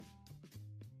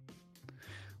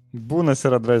Bună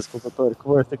seara, dragi ascultători! Cu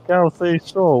voi este Causei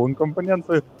Show, în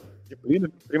componență de plină,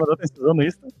 prima dată în sezonul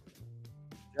ăsta.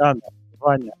 Diana,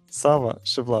 Vania, Sava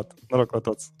și Vlad. Noroc la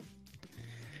toți!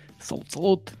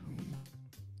 Salut!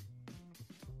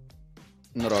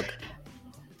 Noroc.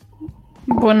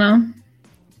 Bună!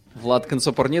 Vlad, când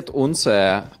s-a pornit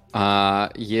unse,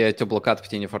 te-a blocat pe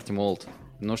tine foarte mult.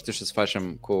 Nu știu ce să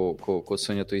facem cu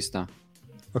sunetul ăsta.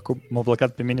 Acum m-a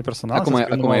blocat pe mine personal? Acum e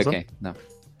ok, da.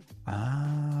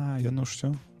 Eu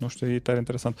nu știu, e tare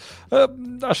interesant.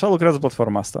 Așa lucrează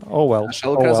platforma asta. Așa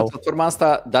lucrează platforma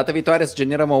asta. Data viitoare să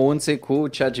generăm o unțe cu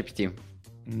ChatGPT.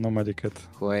 Nu mai decât.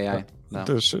 Cu AI, da.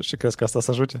 Tu și crezi că asta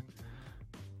să ajute?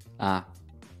 Da,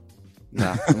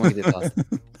 nu mă gândesc la asta.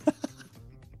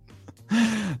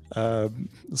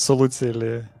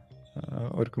 Soluțiile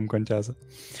oricum contează.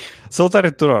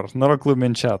 Salutare tuturor! Noroc lume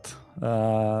în chat!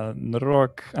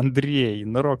 Noroc Andrei,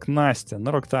 noroc Nastia,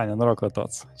 noroc Tania, noroc la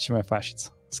toți! Ce mai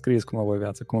faceți? Scrieți cum la voi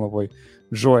viața, cum la voi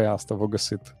joia asta v-a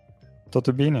găsit.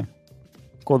 Totul bine?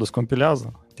 Codul se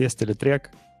compilează? Testele trec?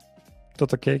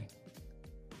 Tot ok?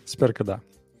 Sper că da.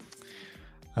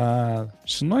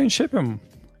 Și noi începem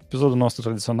episodul nostru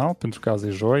tradițional, pentru că azi e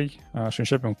joi, și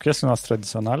începem cu chestiile noastre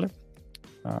tradiționale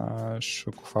și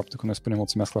cu faptul că noi spunem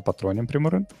mulțumesc la patroni, în primul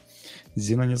rând.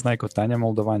 Zina Neznaico, Tania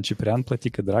Moldovan, Ciprian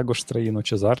Plătică, Dragoș Străinu,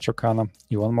 Cezar Ciocana,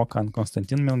 Ion Mocan,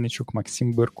 Constantin Melniciuc,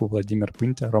 Maxim Bârcu, Vladimir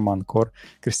Pântea, Roman Cor,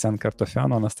 Cristian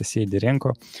Cartofianu, Anastasia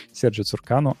Direnco, Sergiu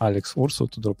Țurcanu, Alex Ursu,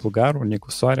 Tudor Plugaru,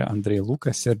 Nicu Soarea, Andrei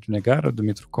Luca, Sergiu Negară,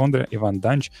 Dumitru Condrea, Ivan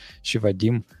Danci și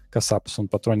Vadim Casap. Sunt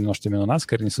patronii noștri minunați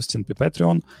care ne susțin pe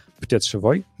Patreon. Puteți și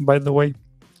voi, by the way,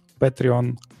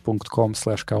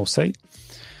 patreon.com/causei.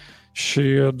 Și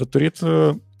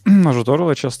datorită ajutorul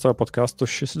acesta podcastul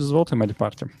și se dezvoltă mai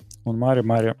departe. Un mare,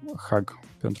 mare hug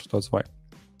pentru toți voi.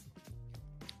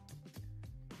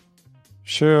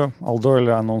 Și al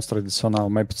doilea anunț tradițional,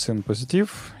 mai puțin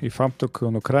pozitiv, e faptul că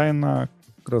în Ucraina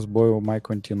războiul mai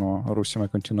continuă, Rusia mai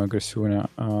continuă agresiunea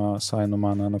sa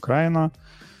inumană în Ucraina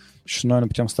și noi nu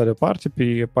putem sta deoparte.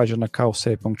 Pe pagina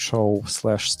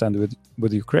causei.show/stand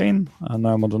with Ukraine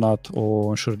noi am adunat o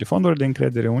înșură de fonduri de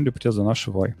încredere unde puteți dona și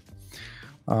voi.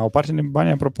 O parte din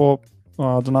bani, apropo,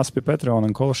 donați pe Patreon,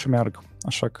 încolo și merg.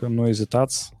 Așa că nu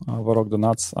ezitați, vă rog,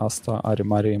 donați, asta are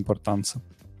mare importanță.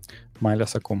 Mai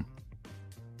ales acum.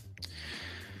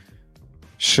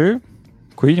 Și,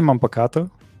 cu inima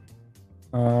împăcată,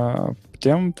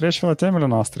 putem trece la temele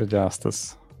noastre de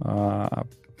astăzi.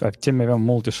 Teme avem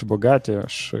multe și bogate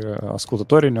și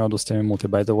ascultătorii ne-au adus teme multe,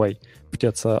 by the way.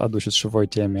 Puteți să aduceți și voi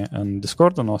teme în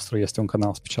Discord-ul nostru, este un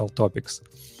canal special Topics.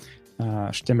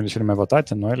 Și temele cele mai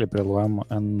votate noi le preluăm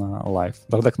în live.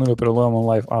 Dar dacă nu le preluăm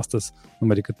în live astăzi,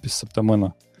 numai decât pe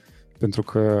săptămână, pentru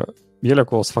că ele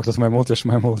acolo se fac tot mai multe și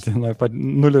mai multe, noi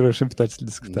nu le reușim pe toate să le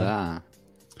discutăm.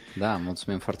 Da,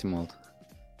 mulțumim foarte mult.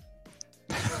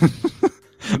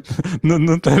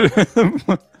 Nu tare...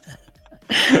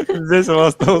 Vesel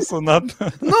asta au sunat.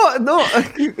 Nu,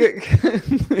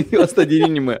 eu asta din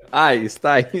inimă.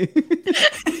 Stai.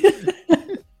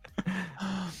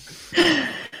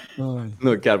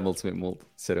 Nu, chiar mulțumim mult,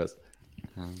 serios.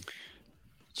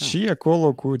 Și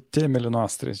acolo cu temele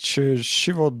noastre,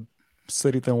 și vă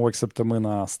sărit în ochi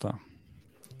săptămâna asta.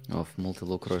 Multe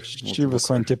lucruri. Și vă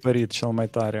s-a întepărit cel mai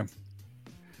tare.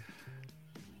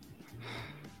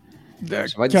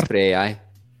 Ceva despre AI.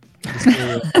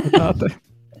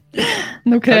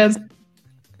 Nu cred.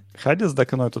 Haideți,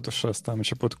 dacă noi totuși asta am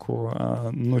început cu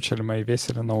nu cele mai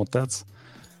vesele noutăți,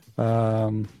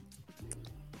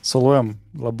 să luăm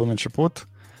la bun început.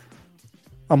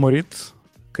 A murit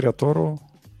creatorul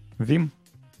Vim?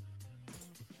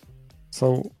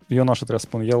 Sau eu nu așa trebuie să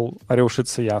spun, el a reușit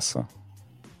să iasă.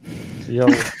 El...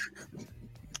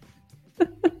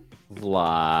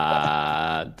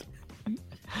 Vlad.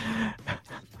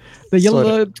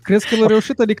 El, crezi că l-a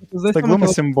reușit? Adică îți dai seama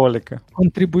că simbolică.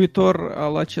 Contribuitor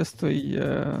al acestui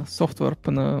software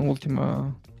până în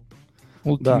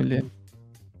ultimele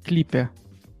clipe.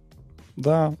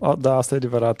 Da, asta e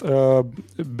adevărat.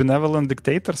 Benevolent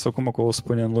dictator, sau cum acolo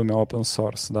spune în lumea open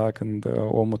source, da? Când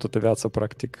omul toată viața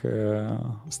practic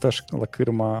stă la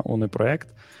cârma unui proiect,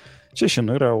 ce și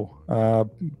nu rău.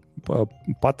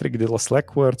 Patrick de la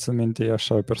Slackware, țin minte, e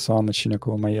așa o persoană, cine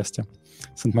acolo mai este.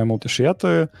 Sunt mai multe și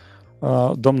iată,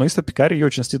 domnul ăsta pe care eu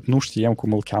cinstit nu știam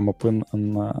cum îl cheamă până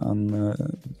în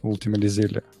ultimele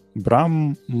zile.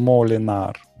 Bram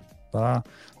Molinar, da?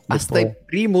 Asta e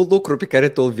primul lucru pe care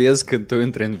tu îl vezi când tu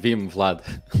intri în Vim,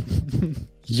 Vlad.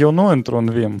 Eu nu intru în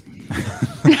Vim.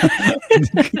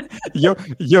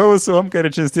 eu sunt om care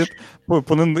cinstit,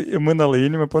 punând mâna la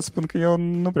inimă, pot spun că eu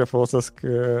nu prea folosesc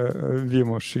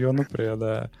Vim-ul și eu nu prea,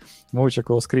 mă uit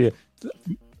acolo scrie.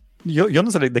 Eu nu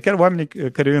înțeleg, de chiar oamenii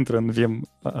care intră în Vim,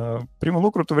 primul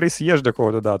lucru, tu vrei să ieși de acolo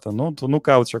deodată, nu? Tu nu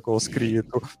cauți ce acolo scrie,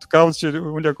 tu cauți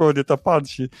unde acolo de tapat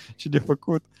și de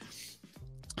făcut.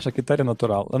 Așa că e tare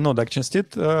natural. Nu, dacă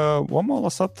cinstit, omul a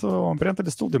lăsat o amprentă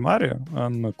destul de mare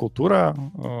în cultura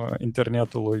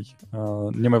internetului,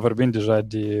 nemai vorbind deja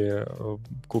de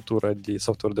cultura de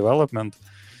software development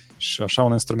și așa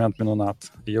un instrument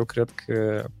minunat. Eu cred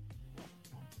că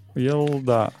el,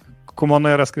 da, cum nu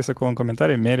era scris acolo în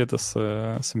comentarii, merită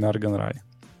să meargă în rai.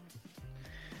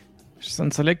 Și să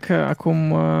înțeleg că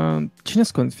acum cine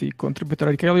sunt fi contribuitori?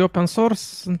 Adică el e open source?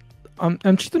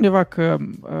 Am citit undeva că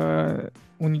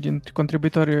unii dintre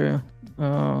contribuitorii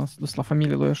s-au dus la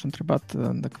familie lui și au întrebat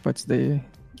dacă poți să dai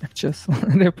acces la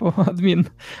repo,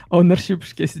 admin, ownership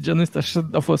și chestii genul ăsta și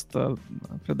au fost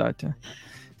predate.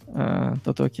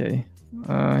 Tot ok.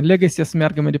 Legacy să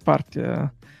meargă mai departe.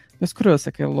 Eu sunt curios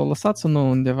că el l-a lăsat sau nu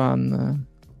undeva în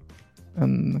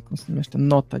cum se numește,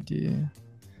 nota de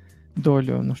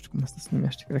doliu, nu știu cum asta se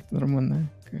numește corect în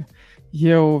română. Că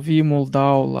eu Vimul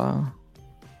dau la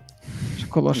și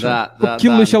acolo așa. Da,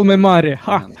 Copilul cel mai mare.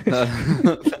 Ha!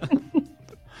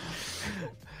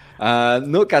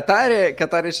 Nu, ca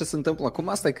tare ce se întâmplă acum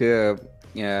asta că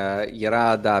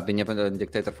era, da, Benevolent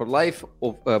Dictator for Life,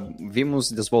 Vim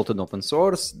se dezvoltă în open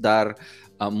source, dar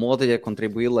modul de a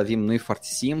contribui la Vim nu e foarte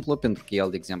simplu, pentru că el,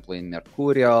 de exemplu, e în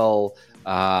Mercurial,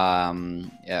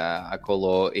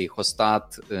 acolo e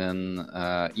hostat în...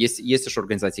 este și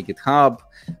organizație GitHub,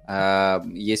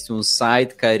 este un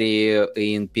site care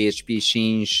e în PHP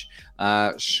 5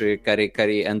 și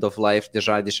care e end of life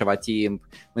deja de ceva timp.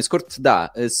 Mai scurt,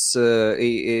 da,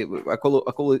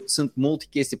 acolo sunt multe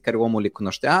chestii pe care omul le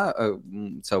cunoștea,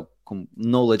 sau cum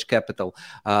knowledge capital,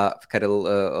 care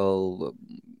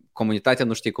comunitatea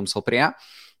nu știe cum să-l preia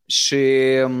și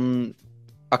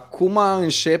acum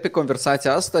începe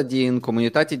conversația asta din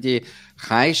comunitate de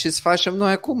hai și să facem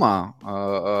noi acum.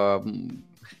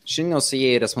 Cine o să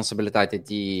iei responsabilitatea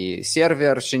de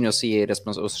server, cine o să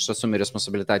asume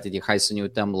responsabilitatea de hai să ne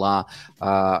uităm la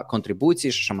contribuții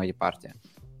și așa mai departe.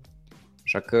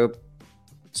 Așa că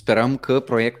sperăm că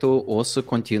proiectul o să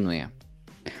continue.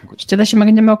 Știi, dar și mă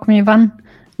gândeam eu cum Ivan,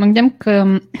 mă gândeam că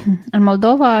în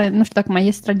Moldova, nu știu dacă mai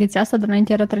este tradiția asta, dar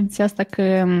înainte era tradiția asta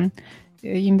că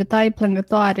invitai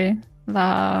plângătoare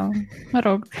la, mă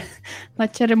rog, la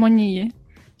ceremonie.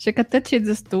 Și că tot ce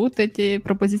zici tu, toate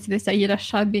propozițiile astea, ele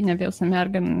așa bine aveau să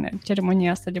meargă în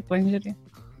ceremonia asta de plângere.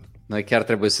 Noi chiar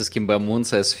trebuie să schimbăm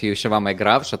unța, să fie ceva mai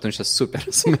grav și atunci super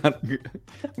să meargă.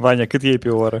 Vania, cât iei pe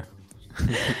oră?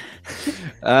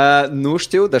 Nu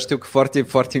știu, dar știu că foarte,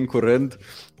 foarte în curând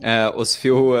o să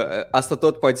fiu... Asta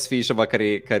tot poate să fie ceva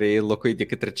care e locuit de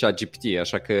către ChatGPT,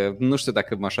 așa că nu știu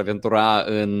dacă m-aș aventura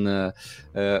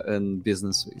în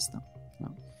business-ul ăsta.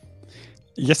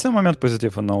 Este un moment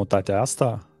pozitiv în noutatea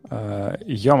asta.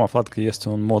 Eu am aflat că este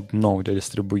un mod nou de a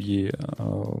distribui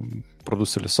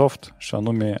produsele soft și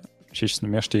anume ce se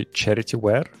numește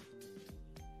charityware.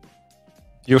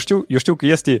 Eu știu că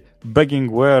este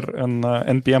beggingware în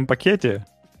NPM pachete,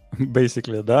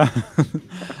 basically, da?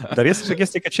 Dar este și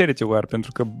chestia ca charityware,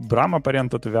 pentru că Bram aparent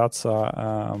toată viața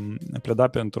a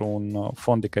pledat pentru un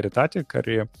fond de caritate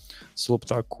care se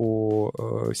lupta cu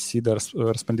SIDA,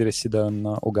 răspândirea SIDA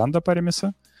în Uganda, pare-mi să.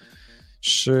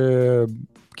 Și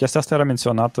chestia asta era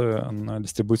menționată în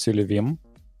distribuțiile Vim.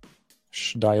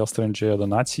 Și da, el strânge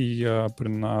donații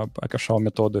prin așa o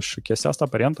metodă și chestia asta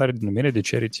aparent are denumire de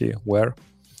charityware.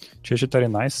 Ceea ce tare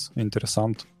nice,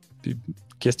 interesant.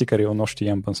 Chestii care eu nu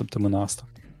știam până săptămâna asta.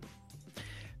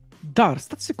 Dar,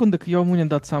 stați secundă că eu am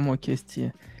dat seama o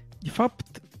chestie. De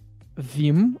fapt,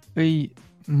 Vim e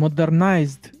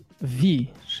modernized V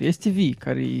și este V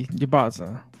care e de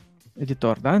bază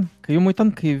editor, da? Că eu mă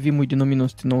uitam că Vim-ul din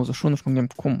 1991 și mă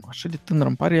gândeam cum, așa de tânăr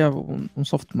îmi pare un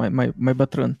soft mai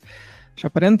bătrân. Și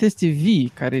aparent este V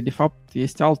care de fapt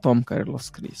este alt om care l-a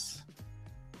scris.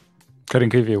 Care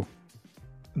încă e viu.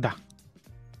 Da.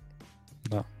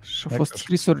 Da. Și a fost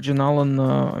scris original în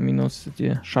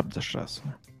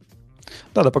 1976.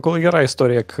 Da, dar pe acolo era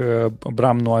istoria că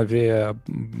Bram nu avea,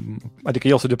 adică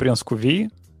el s-a deprins cu V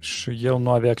și el nu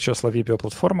avea acces la V pe o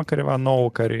platformă careva nouă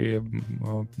care,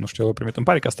 nu știu, el a primit, îmi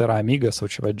pare că asta era Amiga sau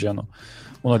ceva genul.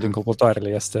 Una din calculatoarele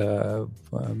este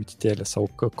Mititele sau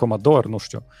Commodore, nu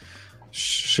știu.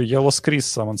 Și el a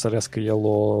scris, am înțeles că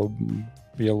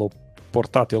el a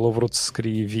portat, el a vrut să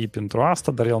scrie V pentru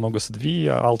asta, dar el nu a găsit V,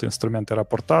 alt instrument era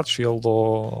portat și el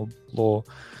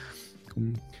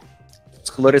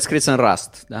l-a scris în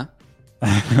Rust, da?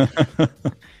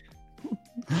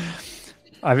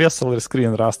 Avea să-l rescrie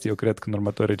în Rust, eu cred că în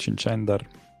următorii 5 ani, dar...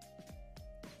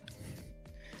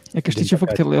 E că știi ce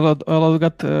făcut el? El a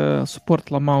adăugat suport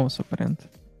la mouse, aparent.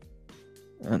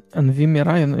 În Vim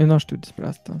era, eu nu știu despre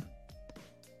asta.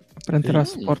 Aparent era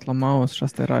suport la mouse și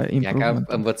asta era improvement.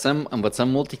 Învățăm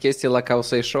multe chestii la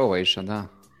Causei Show aici, da.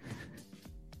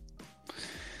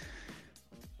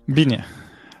 Bine.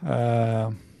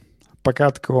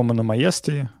 Păcat că omul nu mai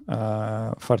este.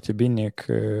 Foarte bine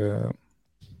că...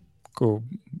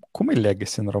 Cum e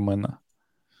legacy în română?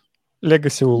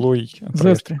 Legacy-ul lui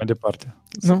trăiește mai departe.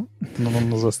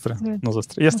 Nu zăstră.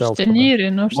 Este altceva. Moștenire,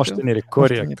 nu știu. Moștenire,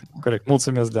 corect.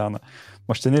 Mulțumesc, Diana.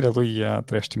 Moștenirea lui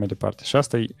trăiește mai departe. Și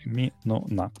asta e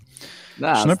minunat.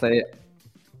 Da,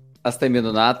 asta e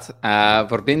minunat.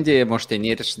 Vorbind de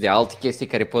moșteniri și de alte chestii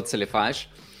care poți să le faci,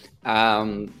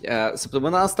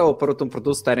 săptămâna asta a apărut un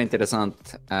produs tare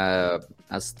interesant.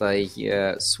 Asta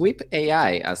e Sweep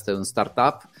AI. Asta e un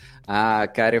startup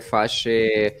care face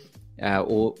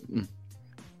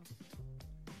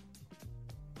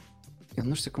eu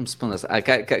nu știu cum spun asta.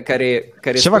 Care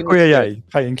ceva cu AI.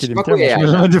 Hai, închidem tema și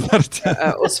mergem mai departe.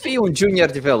 O să fie un junior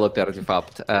developer, de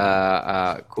fapt,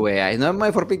 cu AI. Noi am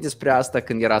mai vorbit despre asta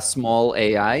când era Small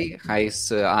AI. Hai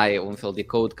să ai un fel de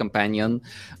code companion.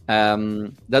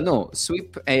 Dar nu,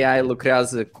 Sweep AI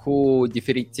lucrează cu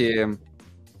diferite...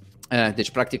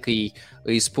 Deci, practic,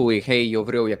 îi spui, hei, eu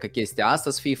vreau ca chestia asta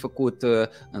să fie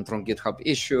făcută într-un GitHub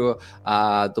issue,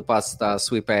 după asta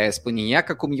Sweep AI spune, ia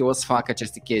ca cum eu o să fac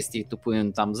aceste chestii, tu pui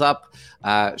un thumbs up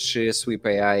și Sweep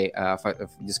AI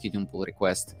deschide un pull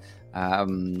request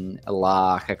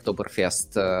la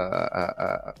Hacktoberfest,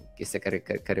 chestia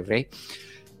care vrei.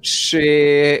 Și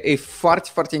e foarte,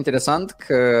 foarte interesant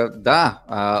că, da,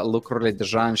 lucrurile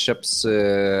deja încep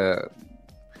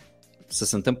să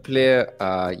se întâmple,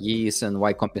 ei sunt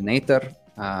Y Combinator,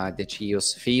 deci ei o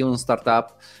să fie un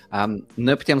startup.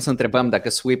 Noi putem să întrebăm dacă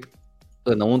Sweep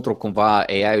înăuntru cumva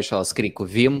AI-ul și-l scrie cu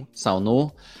Vim sau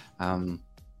nu.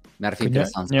 Mi-ar fi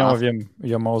interesant.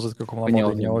 Eu am auzit că cum la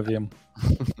modul Neo-Vim.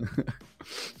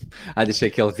 Adică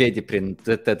că el vede prin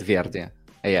tot verde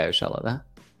AI-ul și-ala, da?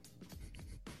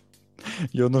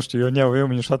 Eu nu știu, eu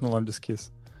Neo-Vim niciodată nu l-am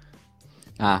deschis.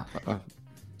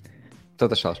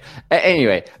 Tot așa.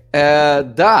 Anyway,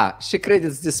 da, ce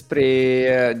credeți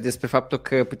despre faptul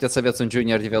că puteți să aveți un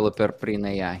junior developer prin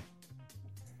AI?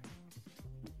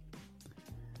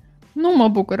 Nu mă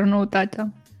bucură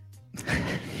noutatea.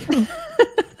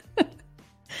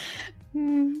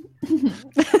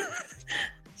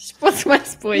 Și poți să mai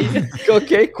spui.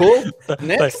 Ok, cool.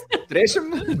 Next,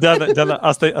 trecem. Da,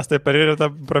 asta e părerea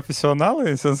ta profesională?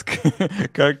 În sens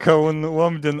că ca un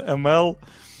om din ML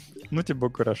nu te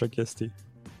bucură așa chestii.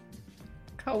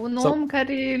 Ca un om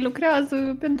care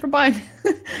lucrează pentru bani.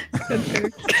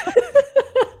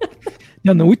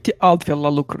 Diana, uite altfel la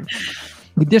lucruri.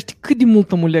 Gândește cât de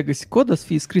mult am legacy cod să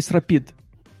fie scris rapid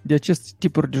de acest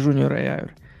tipuri de junior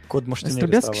AI-uri. Cod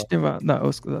moștenire cineva,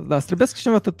 îți trebuie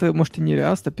cineva tot moștenirea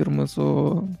asta pe urmă să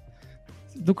o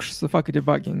duc și să facă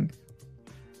debugging.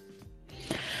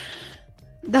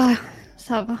 Da,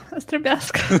 Sava, îți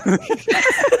trebuiască.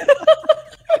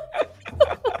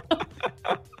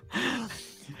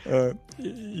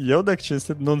 Eu, dacă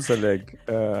cinstit, nu înțeleg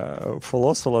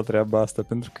folosul la treaba asta,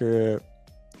 pentru că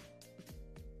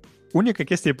unica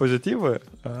chestie pozitivă,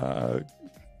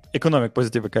 economic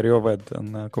pozitivă, care eu văd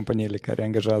în companiile care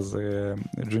angajează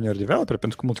junior developer,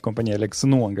 pentru că multe companii aleg să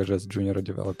nu angajeze junior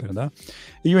developer, da?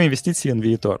 E o investiție în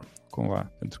viitor,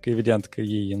 cumva, pentru că evident că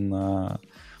ei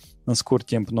în scurt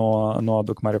timp nu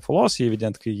aduc mare folos, e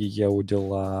evident că ei iau de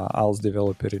la alți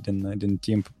developeri din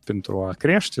timp pentru a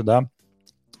crește, da?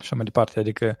 Și mai departe,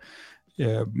 adică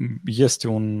este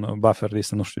un buffer de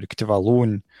asta, nu știu, de câteva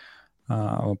luni,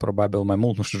 probabil mai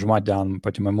mult, nu știu, jumătate de an,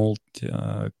 poate mai mult,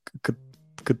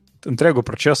 cât întregul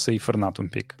proces e fărnat un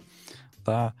pic.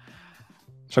 Da?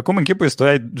 Și acum închipui să tu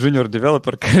ai junior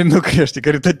developer care nu crește,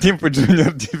 care tot timpul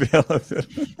junior developer.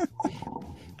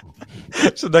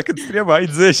 Și dacă îți trebuie, ai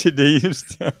 10 de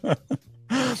ăștia.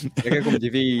 E ca cum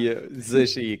devii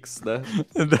 10x, da?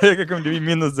 Da, e ca cum devii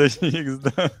minus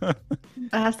 10x, da.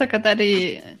 Asta că tare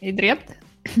e drept?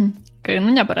 Că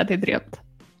nu neapărat e drept.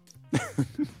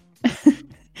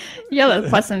 El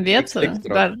poate să învețe,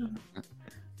 dar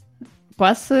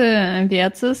poate să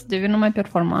învețe, să devină mai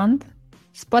performant,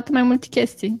 să poate mai multe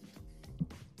chestii.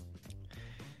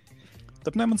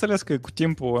 Dar noi am înțeles că cu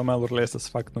timpul ML-urile astea se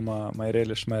fac numai mai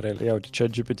rele și mai rele. Ia uite,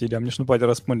 ChatGPT nici nu poate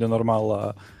răspunde normal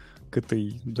la cât e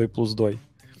 2 plus 2,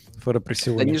 fără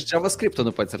presiune. Dar nici JavaScript-ul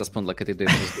nu poate să răspundă la cât e 2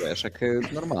 plus 2, așa că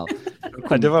normal.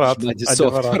 Adevărat.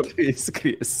 E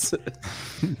scris.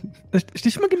 Știi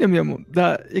ce mă gândeam eu?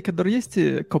 Da, e că doar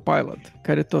este Copilot,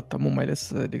 care tot am mai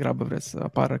ales degrabă vrea să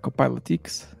apară Copilot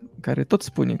X, care tot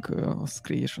spune că o să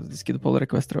scrie și o să deschidă pull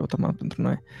request-uri automat pentru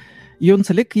noi. Eu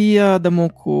înțeleg că ea dăm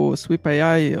cu Sweep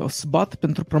AI o să bat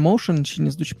pentru promotion și ne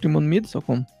duce primul în mid sau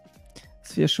cum?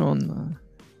 Să fie și un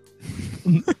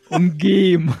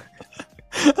game.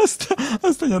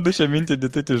 Asta ne aduce aminte de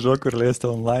toate jocurile astea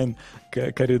online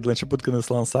care de la început când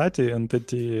sunt lansate în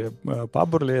toate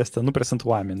pub-urile astea nu prea sunt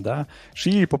oameni, da? Și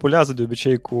ei populează de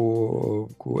obicei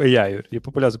cu AI-uri. Ei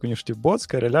populează cu niște boți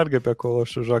care aleargă pe acolo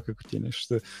și joacă cu tine și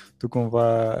tu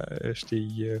cumva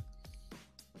știi...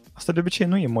 Asta de obicei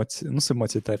nu sunt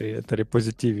emoții tare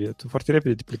pozitive. Tu foarte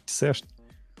repede te plictisești.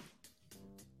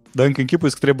 Dar încă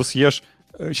închipuiți că trebuie să ieși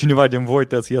cineva din voi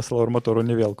te-ați ies la următorul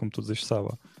nivel, cum tu zici,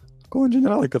 Sava. Acolo, în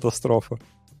general, e catastrofă.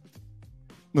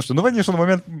 Nu știu, nu văd niciun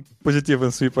moment pozitiv în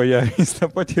Sweep AI, asta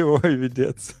poate voi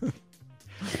vedeți.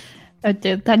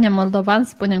 Tania Moldovan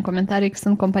spune în comentarii că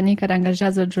sunt companii care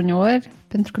angajează juniori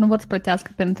pentru că nu vor să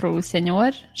plătească pentru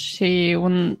seniori și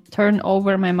un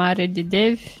turnover mai mare de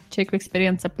devi, cei cu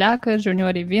experiență pleacă,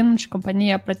 juniorii vin și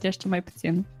compania plătește mai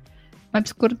puțin. Mai pe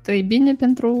scurt, e bine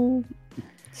pentru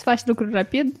să faci lucruri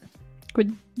rapid cu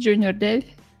junior devi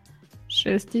și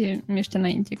este miște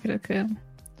înainte, cred că...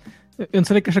 Eu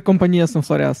înțeleg că așa compania să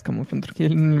înflorească, pentru că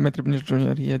el nu mai trebuie nici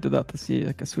juniori, e deodată să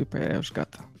iei ca Sweep AI și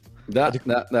gata. Da.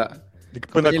 Adică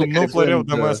până acum nu floreau,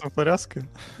 dar mai să înflorească?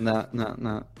 Da.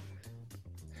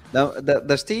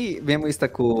 Dar știi, meme ăsta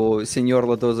cu senior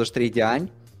la 23 de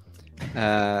ani?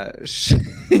 Și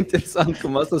interesant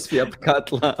cum asta să fie aplicat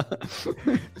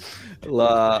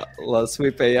la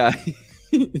Sweep AI.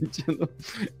 Genul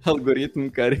algoritm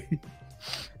care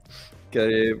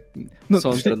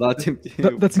s-au întredat timp.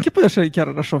 Dar îți închipui așa, chiar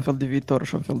așa un fel de viitor,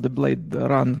 așa un fel de Blade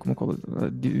Run, cum acolo,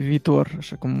 de viitor,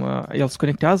 așa cum el se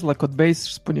conectează la Codebase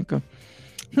și spune că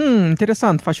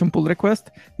interesant, faci un pull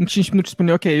request, în 5 minute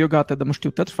spune, ok, eu gata, dar mă știu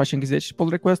tot, și faci încă 10 pull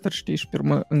request-uri, știi, și pe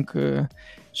urmă încă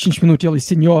 5 minute el e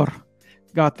senior.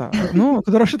 Gata. Nu, că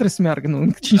doar așa trebuie să meargă, nu?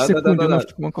 Încă 5 secunde, nu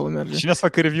știu cum acolo merge. Cine să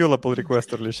facă review la pull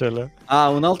request-urile și alea?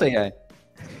 Un alt AI.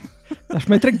 Dar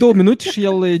mai trec 2 minute și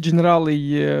el, general,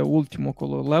 e ultimul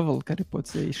acolo level care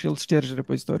poți să iei și el șterge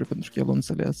repozitoriul pentru că el a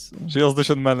înțeles. Și el se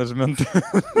duce în management.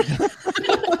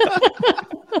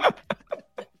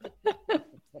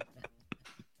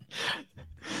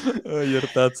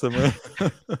 Iertați-mă.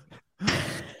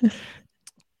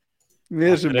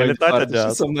 Mergem mai departe. Ce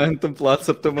s-a mai întâmplat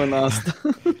săptămâna asta?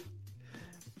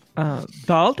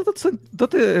 Da, altă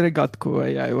tot e regat cu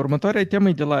AI. Următoarea temă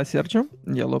e de la Sergio.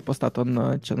 El a postat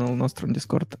în channel nostru în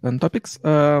Discord, în Topics,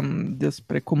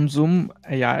 despre cum Zoom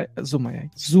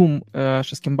și-a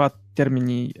schimbat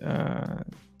termenii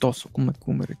TOS, cum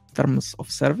e, Terms of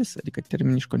Service, adică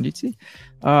termenii și condiții,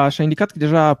 și a indicat că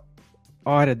deja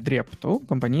are dreptul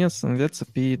compania să învețe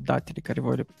pe datele care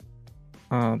vor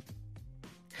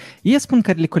ei spun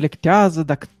că le colectează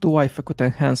dacă tu ai făcut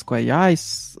enhance cu AI,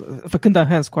 făcând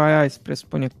enhance cu AI se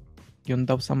presupune, eu îmi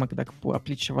dau seama că dacă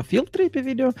aplici ceva filtre pe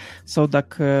video sau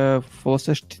dacă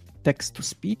folosești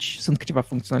text-to-speech, sunt câteva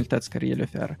funcționalități care ele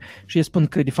oferă. Și ei spun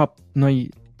că de fapt noi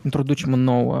introducem o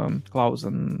nouă clauză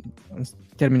în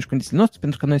termeni și condiții noastre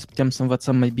pentru că noi putem să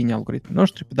învățăm mai bine algoritmii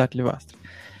noștri pe datele voastre.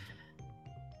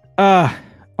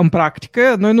 În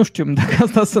practică, noi nu știm dacă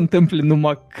asta se întâmplă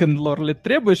numai când lor le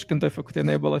trebuie și când ai făcut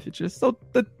enable la feature sau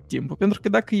tot timpul. Pentru că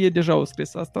dacă e deja o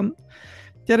scris asta în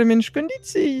termeni și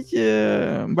condiții,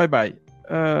 bye-bye.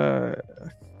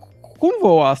 Cum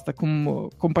vă asta? Cum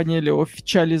companiile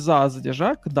oficializează deja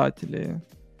că datele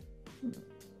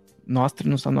noastre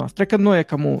nu sunt noastre? Că noi,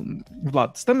 ca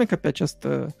Vlad, stăm ca pe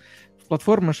această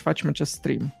platformă și facem acest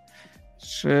stream.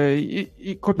 Și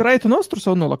e copyright-ul nostru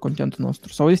sau nu la contentul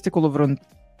nostru? Sau este acolo vreun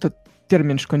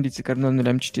termeni și condiții care noi nu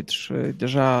le-am citit și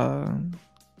deja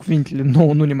cuvintele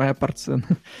nouă nu ne mai aparțin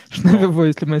și nu avem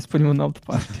voie să le mai spunem în altă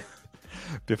parte.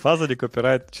 Pe faza de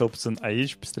copyright, cel puțin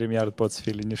aici, pe StreamYard poți fi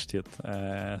liniștit.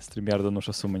 StreamYard nu-și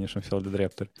asumă niciun fel de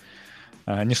drepturi.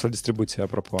 Nici la distribuție,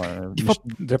 apropo. De fapt,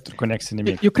 drepturi conexe,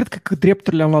 nimic. Eu cred că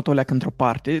drepturile am luat o leacă într-o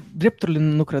parte. Drepturile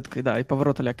nu cred că, e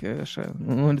păvărot o leacă așa,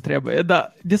 nu le trebuie.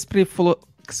 Dar despre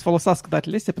să folosească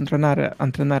datele astea pentru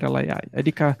antrenarea la AI.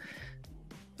 Adică,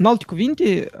 în alte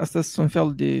cuvinte, astea sunt un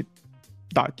fel de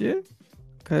date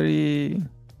care...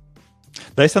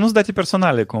 Dar astea nu sunt date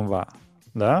personale, cumva,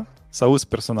 da? Sau sunt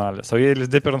personale? Sau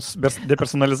ele sunt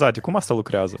depersonalizate? Cum asta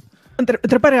lucrează?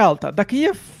 Întrebarea alta. Dacă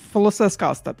ei folosesc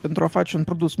asta pentru a face un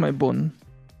produs mai bun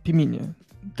pe mine,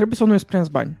 trebuie să nu îți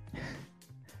prinzi bani.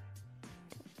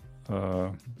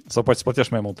 Sau poți să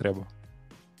plătești mai mult trebuie.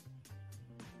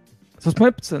 Să-ți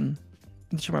mai puțin.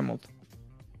 De ce mai mult?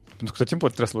 Pentru că tot timpul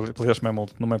trebuie să plătești mai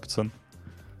mult, nu mai puțin.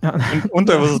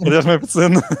 Unde ai văzut să plătești mai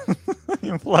puțin?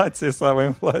 Inflație sau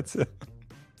inflație.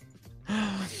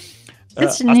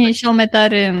 Știți ce e cel mai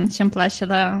tare ce-mi place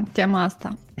la tema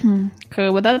asta? Că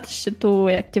odată ce tu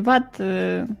ai activat,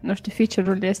 nu știu,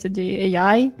 feature-ul este de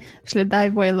AI și le dai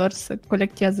voie lor să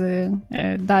colecteze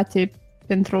date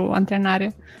pentru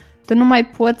antrenare, tu nu mai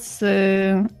poți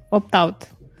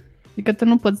opt-out. Adică tu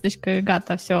nu poți zici că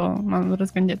gata, m-am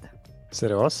răzgândit.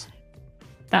 Serios?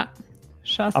 Da.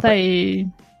 Și asta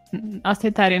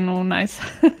e tare, nu nice.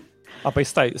 Păi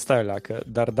stai leacă,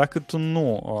 dar dacă tu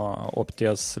nu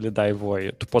optezi să le dai voie,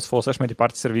 tu poți folosești mai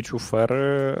departe serviciul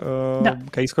fără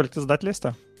ca ei să colectezi datele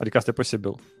astea? Adică asta e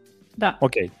posibil? Da.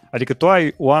 Ok. Adică tu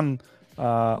ai one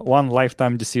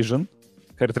lifetime decision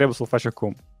care trebuie să-l faci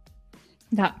acum.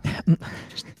 Da.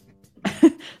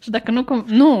 Și dacă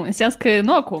nu, în sens că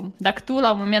nu acum. Dacă tu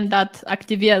la un moment dat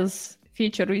activezi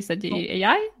feature-ul ăsta de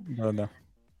AI, da.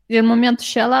 în momentul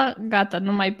ăla, gata,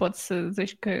 nu mai poți să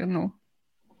zici că nu.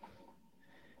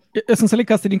 Eu să înțeleg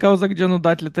că asta e din cauza că genul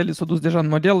datele tale s-au dus deja în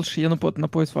model și ei nu pot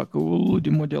înapoi să facă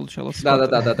din modelul celălalt.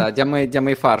 Da.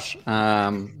 De-a farș.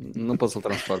 Nu pot să-l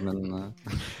transform în...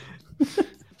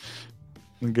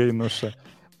 Găinușă.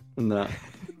 Da.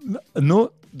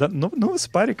 Nu îți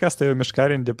pare că asta e o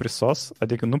mișcare în depresos?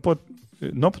 Adică nu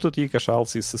au putut ei ca și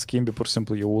alții să schimbe pur și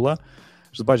simplu EULA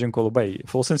și să bagi încolo, băi,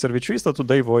 folosind serviciul ăsta, tu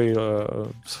dai voi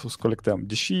să colectăm.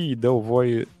 Deși îi dau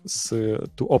voi să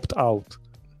tu opt-out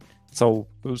sau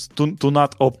to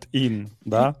not opt-in,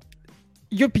 da?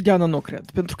 Eu pe Diana nu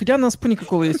cred, pentru că Diana spune că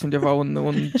acolo este undeva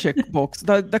un checkbox,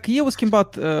 dar dacă eu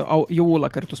schimbat EULA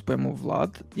care tu spui, mă,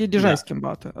 Vlad, e deja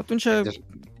schimbată. Atunci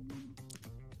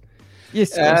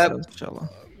este ceva.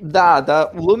 Da,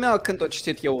 dar lumea când a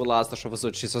citit eu la asta și a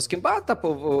văzut și s-a schimbat,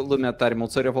 apoi lumea tare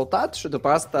mult s-a revoltat și după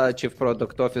asta Chief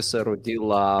Product Officer-ul de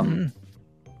la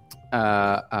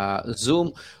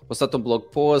Zoom a postat un blog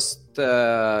post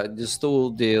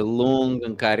destul de lung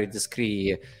în care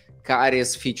descrie care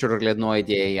sunt feature-urile noi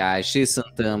de AI, ce se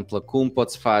întâmplă, cum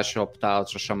poți face opt-out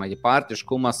și așa mai departe și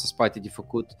cum asta se poate de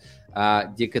făcut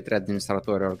de către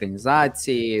administratorii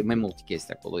organizației, mai multe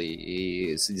chestii acolo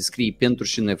se descrie pentru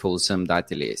și noi folosim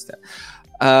datele astea.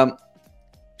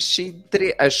 Și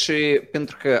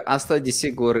pentru că asta,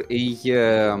 desigur,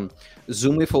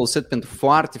 Zoom e folosit pentru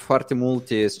foarte, foarte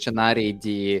multe scenarii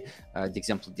de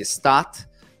exemplu, de stat,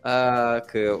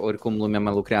 că oricum lumea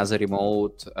mai lucrează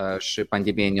remote și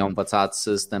pandemia ne-a învățat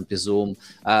să stăm pe Zoom.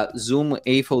 Zoom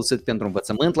e folosit pentru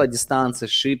învățământ la distanță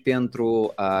și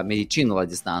pentru medicină la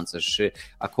distanță și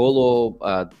acolo,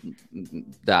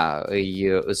 da,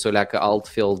 îți o leacă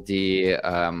altfel de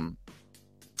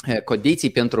condiții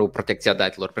pentru protecția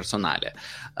datelor personale.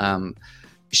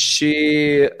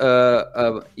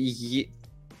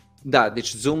 Da,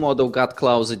 deci Zoom a adăugat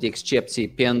clauză de excepții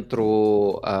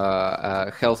pentru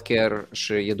healthcare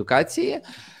și educație,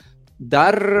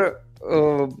 dar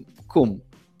cum?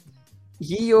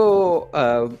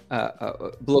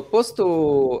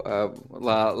 Blogpostul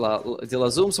de la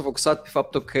Zoom s-a focusat pe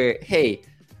faptul că, hei,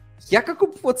 ia că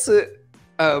cum poți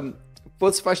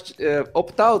să faci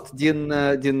opt-out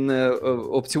din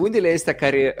opțiunile astea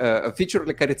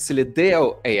feature-urile care ți le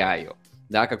dă AI-ul.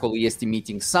 Da, că acolo este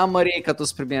meeting summary, că tu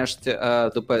îți primești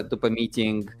după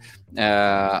meeting,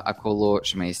 acolo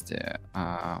și mai este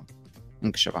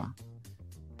încă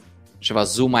ceva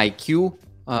Zoom IQ,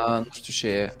 nu știu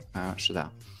ce, și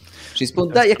da. Și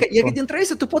spun, da, e că dintre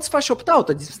ele tu poți face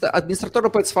opt-out, administratorul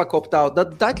poate să facă opt-out, dar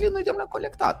datele noi de-am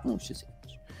colectat, nu știu ce.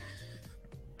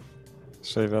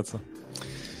 Și-ai viața.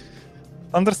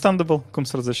 Understandable, cum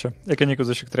să zice. E că Nicu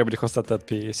zice că trebuie hostatat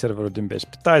pe serverul din Beș.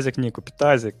 Pitazic, Nicu,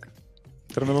 pitazic.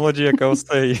 Terminologia ca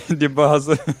asta e de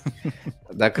bază.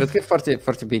 Da, cred că e foarte,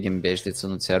 foarte bine în Beș de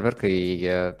ținut server, că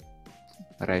e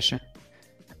reșe.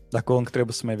 Dar acolo încă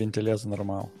trebuie să mai ventileze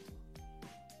normal.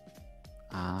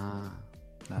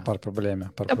 Da. Apar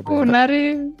probleme. Acum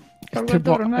n-are...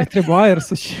 Trebuie aer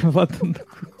să-și vadă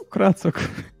cu curață.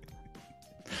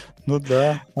 Nu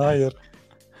da, aer.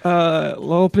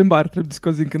 La o plimbare trebuie să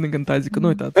scozi când în gântazi, că nu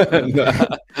uitați.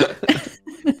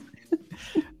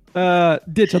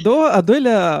 Deci, a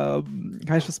doilea,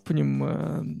 hai să spunem,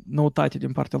 noutate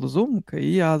din partea lui Zoom, că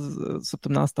ei azi,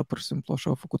 săptămâna asta, pur și simplu,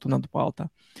 și-au făcut una după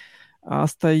alta.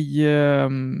 Asta e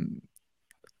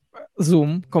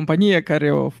Zoom, compania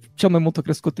care cel mai mult a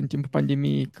crescut în timpul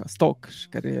pandemiei ca stock și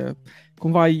care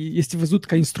cumva este văzut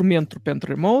ca instrumentul pentru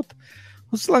remote,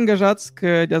 o să-l angajați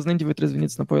că de azi înainte voi trebuie să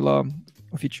veniți înapoi la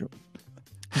oficiu.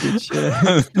 Deci,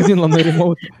 vin la noi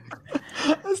remote.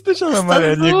 Asta e cea mai mare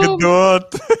anecdot.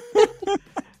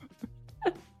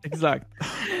 Exact.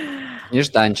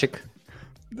 Ești Dancic.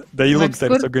 Dar e loc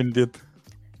tare s-a gândit.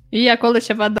 E acolo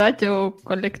ceva date au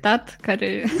colectat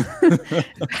care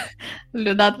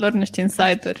le-au dat lor niște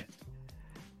insight-uri.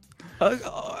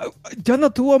 Diana,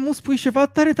 tu am spus ceva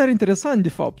tare, tare interesant, de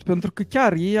fapt, pentru că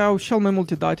chiar ei au cel mai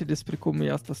multe date despre cum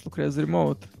e asta să lucrezi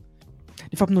remote.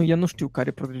 De fapt, eu nu știu care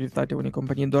e productivitatea unei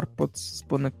companii, doar pot să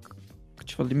spună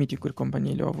ce fel de meeting-uri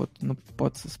companiile au avut. Nu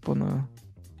pot să spună...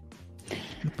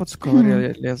 Nu pot să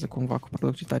coreleze cumva cu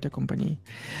productivitatea companiei.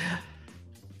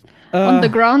 On the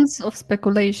grounds of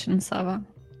speculation, Sava.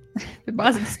 Pe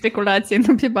bază de speculație,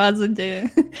 nu pe bază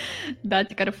de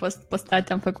date care au fost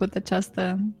postate, am făcut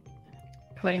această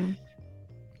claim.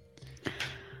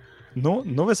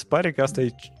 Nu vi se pare că asta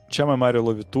e cea mai mare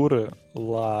lovitură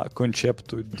la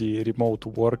conceptul de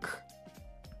remote work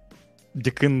de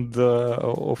când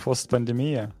a fost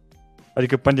pandemia?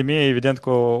 Adică pandemia, evident că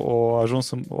a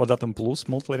ajuns odată în plus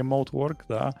mult la remote work,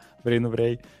 da? Vrei, nu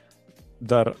vrei.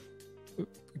 Dar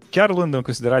chiar luând în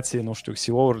considerație, nu știu,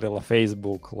 CEO-urile la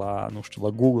Facebook, la, nu știu, la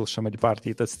Google și mai departe,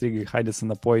 ei tot strigă, haideți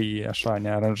înapoi, așa, ne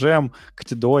aranjăm,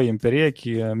 câte doi în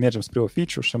perechi, mergem spre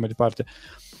oficiu și mai departe.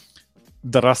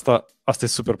 Dar asta e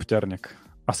super puternic.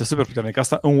 Asta e super puternic.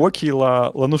 Asta în ochii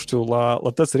la nu știu, la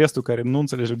toți restul care nu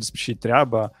înțelegeau despre ce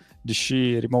treaba,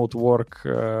 deși remote work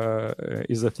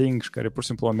is a thing și care pur și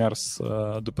simplu a mers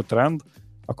după trend,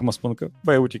 acum spun că,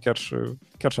 băi, uite,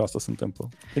 chiar și asta se întâmplă.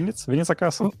 Veniți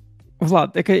acasă.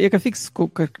 Vlad, e ca fix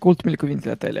cu ultimele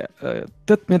cuvintele tale.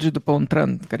 Tot merge după un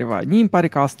trend careva. Mie îmi pare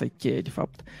că asta e cheie, de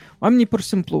fapt. Oamenii pur și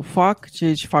simplu fac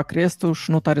ce fac restul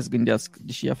și nu tare să gândesc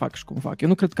deși ea fac și cum fac. Eu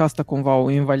nu cred că asta cumva au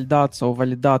invalidat sau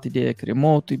validat ideea că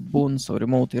remote e bun sau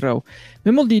remote e rău.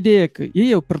 Mai mult de ideea că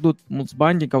ei au pierdut mulți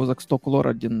bani din cauza că stocul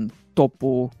lor din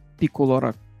topul, picul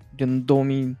lor din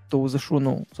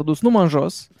 2021 s-a dus numai în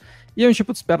jos. Ei au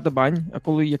început să pierdă bani,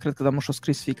 acolo eu cred că și-au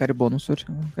scris fiecare bonusuri,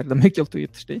 care de-am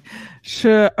cheltuit, știi? Și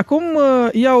acum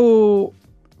ei au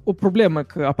o problemă,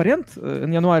 că aparent,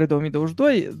 în ianuarie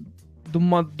 2022,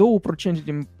 numai 2%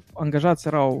 din angajați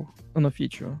erau în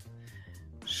oficiu.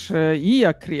 Și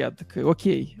ei cred că, ok,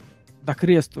 dacă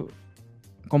restul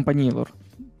companiilor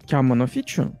cheamă în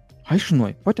oficiu, hai și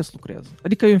noi, poate să lucrez.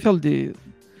 Adică e un fel de,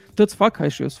 toți fac, hai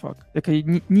și eu să fac.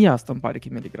 Adică ni asta îmi pare că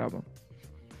e mai degrabă.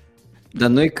 Dar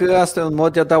nu-i că asta e un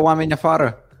mod de a da oameni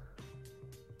afară?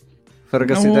 Fără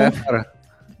că să-i dai afară.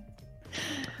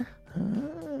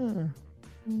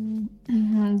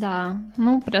 Da,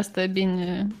 nu prea stă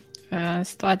bine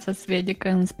situația se vede că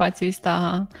în spațiul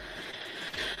ăsta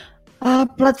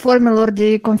a platformelor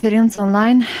de conferință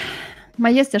online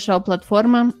mai este așa o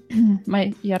platformă,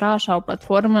 mai era așa o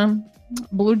platformă,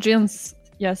 Blue Jeans,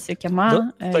 ea se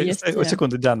chema. Da? Stai, o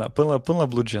secundă, Diana, până la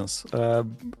Blue Jeans,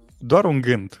 doar un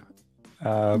gând.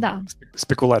 Da.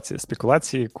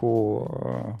 Speculații cu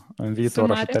în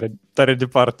viitor așa tare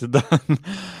departe, da.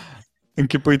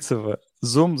 Închipuiți-vă.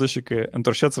 Zoom zice că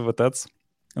întorceți-vă toți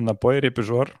înapoi,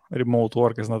 repejor, remote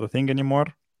work is not a thing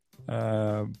anymore.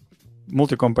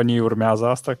 Multe companii urmează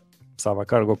asta, sau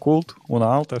Cargo Cult,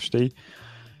 una alta, știi?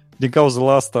 Din cauza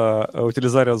la asta,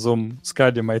 utilizarea Zoom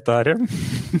scade mai tare.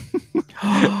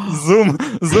 Zoom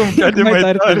cade mai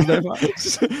tare.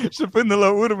 Și până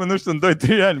la urmă, nu știu, în 2-3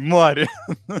 ani moare.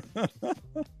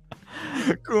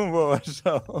 Cum vă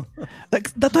așa?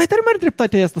 Dar tu ai tare mare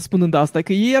dreptate asta spunând asta,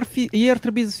 că ei ar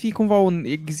trebui să fie cumva un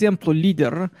exemplu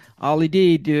lider al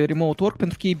ideii de remote work,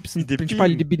 pentru că ei sunt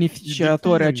principalii de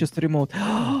beneficiatori acestui remote.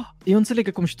 Eu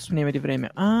înțeleg cum și tu spuneai mai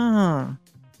devreme.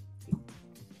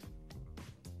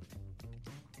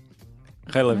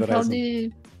 Hai la Verizon.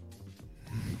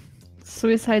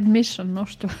 Suicide Mission, nu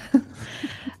știu.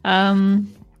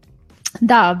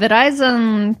 Da,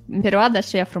 Verizon, în perioada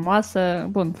aceea frumoasă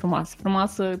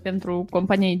pentru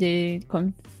companii de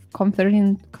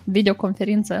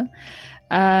videoconferință,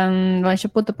 la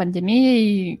începutul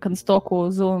pandemiei, când stocul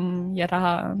Zoom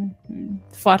era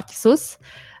foarte sus,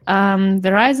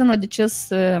 Verizon a decis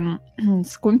să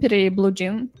cumpere Blue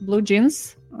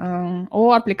Jeans,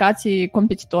 o aplicație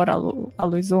competitor al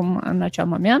lui Zoom în acel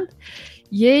moment.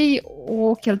 Ei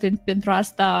au cheltuit pentru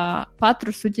asta $400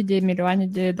 de milioane,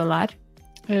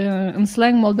 în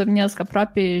slang moldovenesc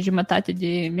aproape $500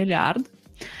 de miliard.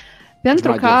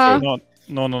 Pentru că...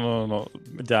 Nu,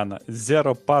 Diana, 0,4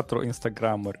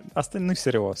 Instagram-uri. Asta nu-i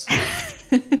serios.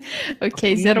 Ok,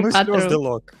 0,4... Nu-i serios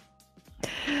deloc.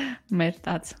 Mă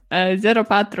iertați. 0,4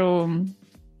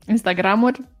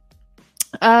 Instagram-uri.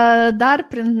 Dar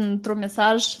printr-un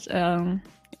mesaj...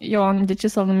 eu am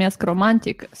decis să-l numesc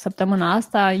romantic. Săptămâna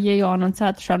asta ei au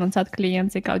anunțat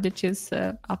clienții că au decis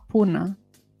să apună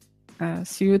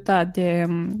suita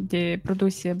de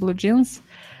produse Blue Jeans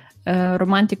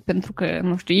romantic pentru că,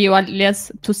 nu știu, eu ales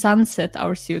to sunset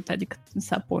our suit, adică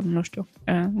să pun, nu știu,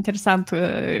 interesant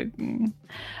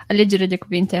alegere de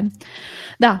cuvinte.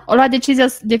 Da, o luat decizia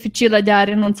dificilă de a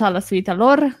renunța la suita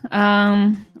lor,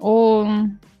 o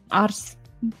ars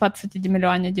 $400 de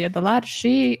milioane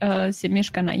și se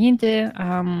mișcă înainte,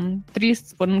 trist,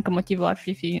 spunând că motivul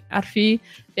ar fi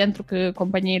pentru că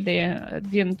companiile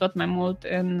vin tot mai mult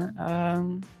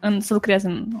să lucreze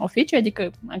în oficiu,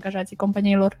 adică angajații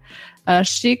companiilor,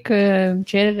 și că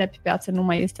cererea pe piață nu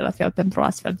mai este la fel pentru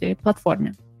astfel de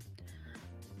platforme.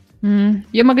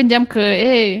 Eu mă gândeam că,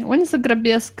 unde să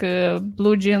grăbesc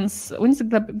Blue Jeans, unde să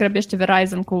grăbește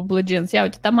Verizon cu Blue Jeans? Ia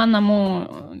uite, taman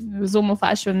Zoom-ul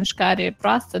face o mișcare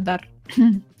proastă, dar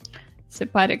se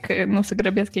pare că nu se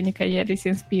grăbesc nicăieri, se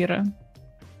inspiră.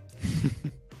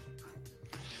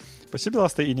 Posibil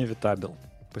asta e inevitabil.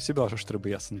 Posibil așa și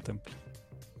trebuia să întâmple.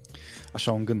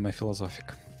 Așa un gând mai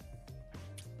filozofic.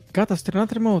 Gata, s-a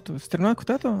terminat remote-ul. S-a terminat cu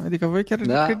totul? Adică voi chiar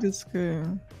credeți că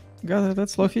gata,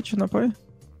 dați la oficiu înapoi?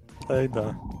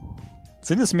 Da.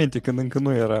 Țineți minte când încă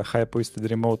nu era hype-ul ăsta de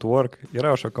remote work,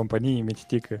 era așa companie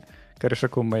mititică, care și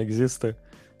acum mai există.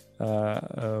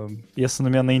 Ea se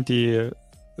numea înainte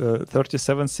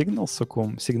 37 Signals sau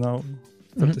cum? Signal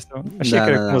 37? Așa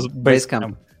care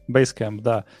Basecamp. Basecamp,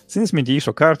 da. Țineți minte, ei și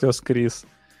o carte au scris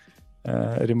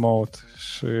remote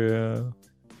și...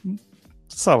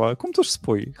 Sava, cum tu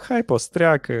spui? Hype-ul să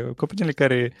treacă, companiile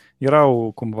care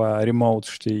erau cumva remote,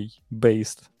 știi,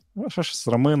 based, așa și să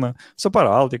rămână, să apară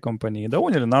alte companii, dar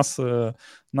unele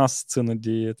n-as țină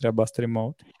de treaba asta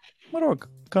remote. Mă rog,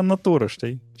 ca în natură,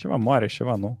 știi? Ceva mare,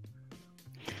 ceva nu.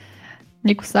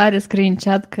 Nicu Sare scrie în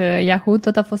chat că Yahoo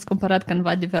tot a fost cumpărat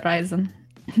cândva de Verizon.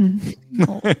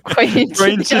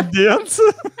 Coincidență?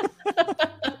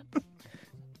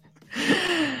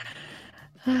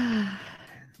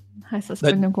 Hai să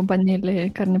spunem companiile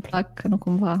care ne plac, că nu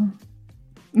cumva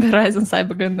Verizon să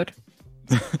aibă gânduri.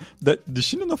 Dar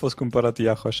deși nu a fost cumpărat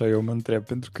Yahoo, așa eu mă întreb,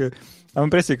 pentru că am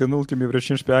impresia că în ultimii vreo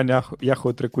 15 ani Yahoo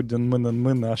a trecut din mână în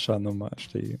mână, așa numai,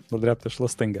 știi, la dreapta și la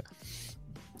stânga.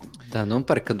 Da, nu-mi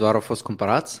pare că doar au fost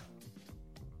cumpărați?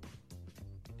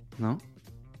 Nu?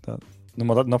 Da.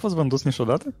 Nu a fost vândus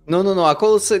niciodată? Nu,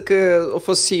 acolo că a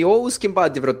fost CEO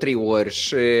schimbat de vreo 3 ori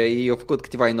și ei au făcut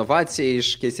câteva inovații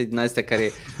și chestii din astea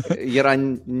care era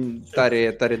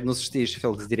tare nu se știe și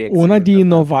fel de direcție. Una din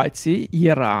inovații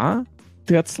era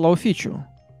tăți la oficiu,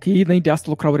 că ei înainte de asta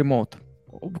lucrau remote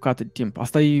o bucată de timp.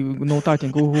 Asta e noutate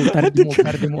în Google, tare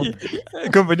de mult.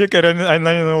 Compania care în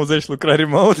anii 90 lucra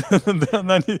remote, în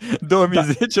anii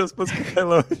 2010 a spus că hai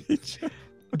la oficiu.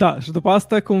 Da, și după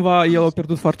asta cumva el a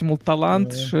pierdut foarte mult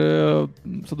talent și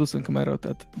s-a dus încă mai rău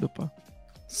tot după.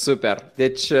 Super,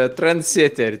 deci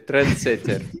trendsetter.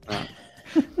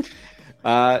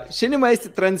 Și nu mai este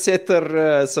trendsetter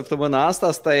săptămâna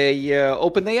asta e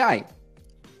OpenAI.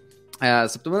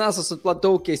 Săptămâna asta s-au întâmplat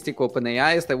două chestii cu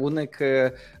OpenAI. Este una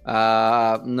că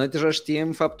noi deja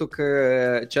știm faptul că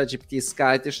ChatGPT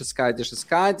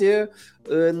scade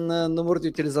în număr de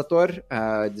utilizatori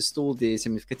destul de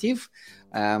semnificativ.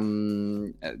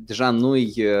 Deja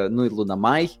nu-i luna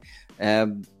mai,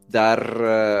 dar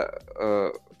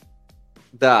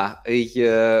da, e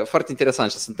foarte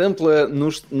interesant ce se întâmplă.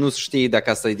 Nu știi dacă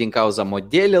asta e din cauza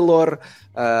modelelor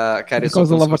care din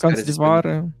cauza la vacanțe de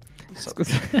vară.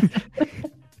 Scuze.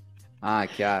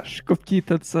 Chiar. Și copiii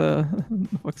tăți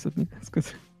nu fac submit,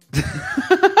 scuze.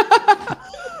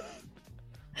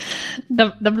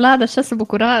 Dar Vlad, așa se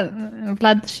bucura.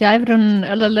 Vlad, și ai vreun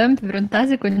LLM pe vreun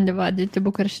tazic undeva de te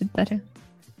bucuri și tare?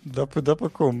 Da, pe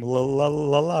cum?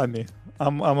 La lame.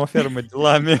 Am o fermă de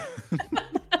lame.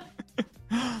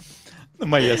 Nu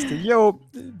mai este.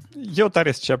 Eu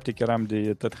tare sceptic eram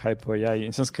de tot hype-ul AI,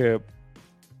 în sens că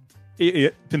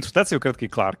pentru toți eu cred că e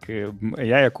clar că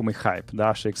AI acum e hype,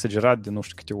 da, și exagerat de nu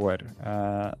știu câte ori,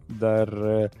 dar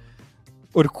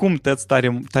oricum toți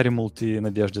tare multe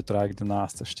nădejde trag din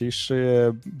asta, știi, și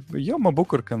eu mă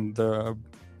bucur când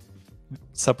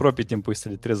se apropie timpul ăsta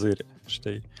de trezire,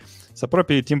 știi, se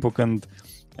apropie timpul când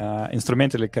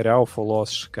instrumentele care au folos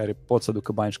și care pot să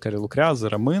aducă bani și care lucrează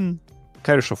rămân,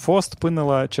 care și-au fost până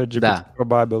la ChatGPT,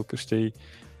 probabil că știi.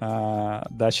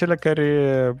 Dar cele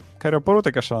care au apărut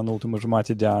așa în ultimul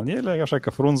jumătate de an, ele așa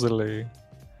ca frunzele.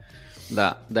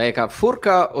 Da, dar e ca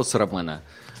furca o să rămână.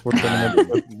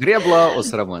 Grebla o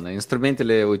să rămână,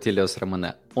 instrumentele utile o să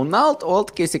rămână. O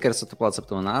altă chestie care s-a întâmplat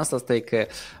săptămâna asta e că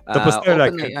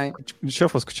OpenAI... Ce a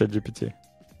fost cu ChatGPT?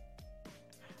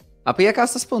 Apoi e ca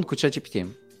asta spun cu ChatGPT.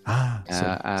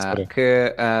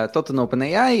 Că tot în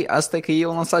OpenAI, asta e că ei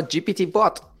au lansat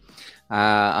GPT-Bot.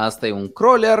 Asta e un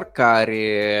crawler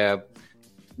care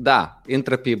Da,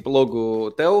 intră pe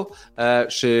blogul tău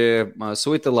și se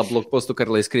uită la blog postul care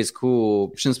l-ai scris cu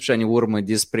 15 ani urmă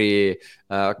despre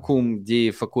cum de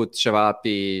făcut ceva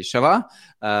pe ceva,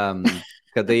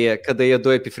 că e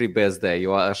 2 pe FreeBSD,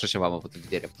 eu așa ceva am avut în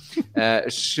vedere.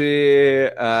 Și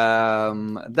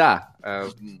da,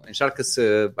 încearcă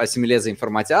să asimileze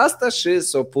informația asta și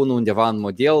să o pună undeva în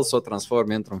model, să o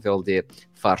transforme într-un fel de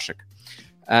farșec.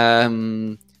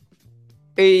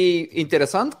 E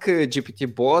interesant că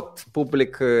GPT-bot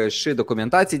publică și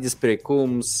documentații despre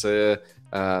cum să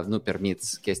nu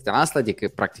permiți chestia asta, adică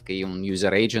practic e un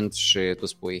user agent și tu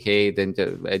spui hey,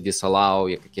 disallow,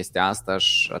 e că chestia asta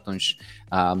și atunci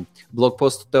blog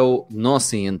postul tău nu o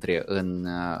să intre în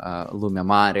lumea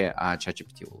mare a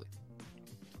ChatGPT-ului.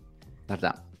 Dar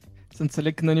da. Să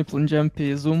înțeleg că noi ne plângeam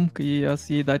pe Zoom că ei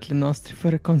să iei datele noastre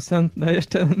fără consent, dar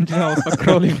ăștia în general să fac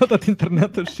crawling pe tot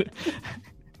internetul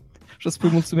și o spui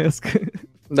mulțumesc.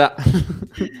 Da.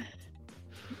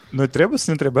 Noi trebuie să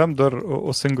ne întrebăm doar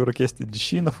o singură chestie. De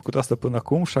ce n-a făcut asta până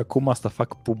acum și acum asta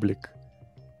fac public?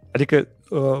 Adică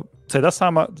ți-ai dat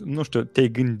seama, nu știu, te-ai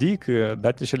gândit că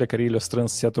datele cele care le-au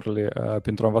strâns seturile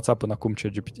pentru a învăța până acum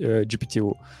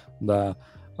GPT-ul, dar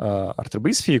ar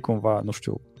trebui să fie cumva, nu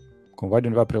știu, cumva de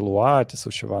undeva preluate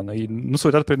sau ceva. Nu s-au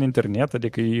uitat prin internet,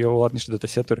 adică ei au luat niște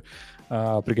dataseturi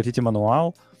pregătite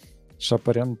manual și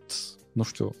aparent, nu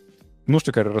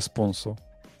știu care e răspunsul.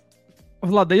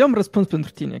 Vlad, eu am răspuns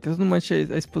pentru tine, că numai ce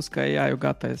ai spus că AI-ul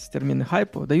gata să termine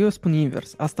hype-ul, dar eu spun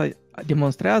invers. Asta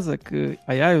demonstrează că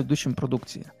AI-ul duce în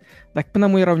producție. Dacă până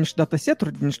acum erau niște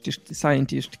dataseturi de niște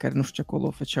scientiști care nu știu ce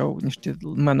acolo făceau niște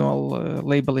manual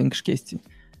labeling și chestii,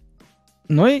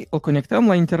 noi îl conectăm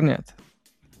la internet.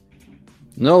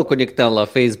 Noi îl conectăm la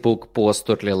Facebook,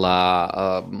 posturile la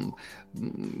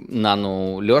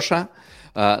Nanu Leoșa,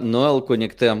 noi îl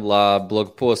conectăm la blog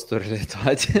posturile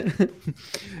toate,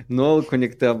 noi îl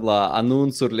conectăm la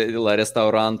anunțurile la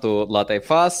restaurantul La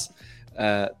Taifas,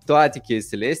 toate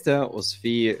chestiile astea o să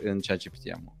fie în ChatGPT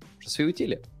și o să fie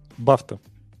utile.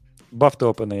 Baftă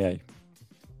OpenAI.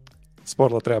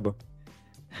 Spor la treabă.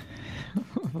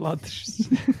 Vlad.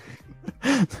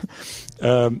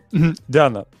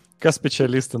 Diana, ca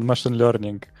specialist în machine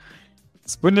learning,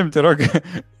 spune-mi, te rog,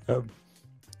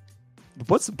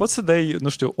 poți să dai, nu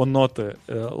știu, o notă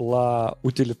la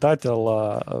utilitatea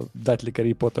la datele care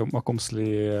îi pot acum să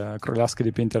le crolească de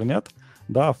pe internet,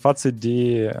 da, față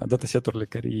de dataseturile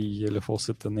care le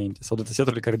folosit înainte, sau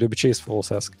dataseturile care de obicei se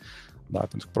folosesc, da,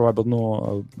 pentru că probabil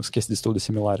nu sunt chestii destul de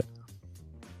similare.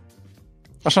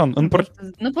 Așa,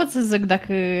 nu pot să zic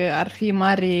dacă ar fi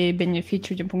mare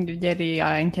beneficiu din punct de vedere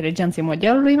a inteligenței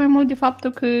modelului, mai mult de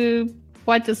faptul că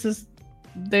poate să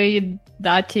dă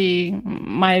date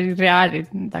mai reale,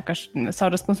 sau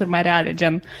răspunsuri mai reale,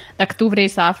 gen dacă tu vrei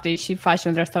să afli și faci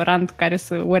un restaurant care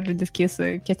să orele deschisă,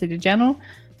 chestii de genul,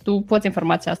 tu poți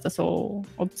informația asta să o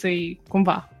obții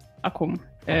cumva acum.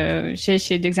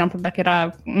 Și de exemplu, dacă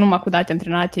era numai cu date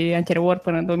antrenate anterior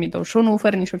până în 2021,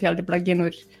 fără niciun fel de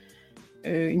plugin-uri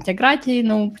integrate,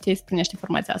 nu puteai să primești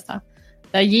informația asta.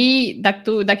 Dar ei,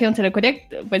 dacă eu înțeleg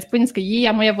corect, vă spuneți că ei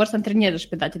amăia vor să antreneze și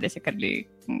pe datele astea care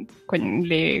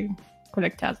le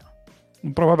colectează.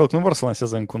 Probabil că nu vor să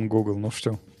lanseze încă un Google, nu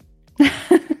știu.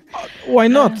 Why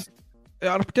not?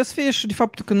 Ar putea să fie și de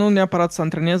faptul că nu neapărat să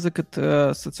antreneze, cât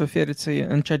să-ți oferi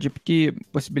în ChatGPT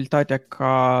posibilitatea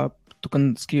ca tu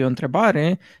când scrii o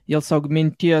întrebare, el să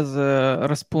augmenteze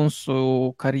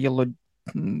răspunsul care el o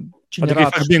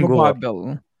generat și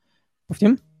probabil.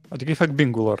 Poftim? Adică îi fac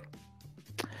Bing-ul lor.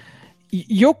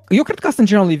 Eu cred că asta în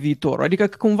general e viitor. Adică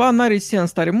că cumva n-are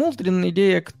sens tare mult din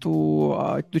ideea că tu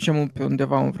ducem pe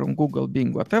undeva în vreun Google,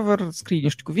 Bing, whatever, scrii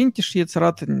niște cuvinte și îți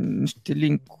arată niște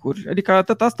link-uri. Adică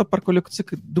atât asta parcă o lecuță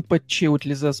după ce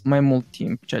utilizezi mai mult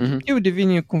timp. ChatGPT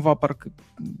devine cumva parcă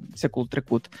secolul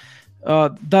trecut.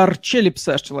 Dar ce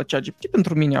lipsește la ChatGPT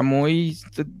pentru mine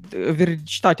e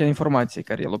veridicitatea informației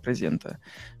care el o prezintă.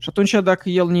 Și atunci dacă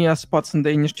el nu ia spate să-mi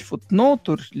dai niște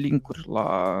footnote-uri, link-uri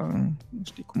la,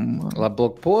 știi cum... La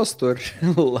blog posturi,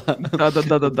 la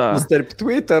da. stări pe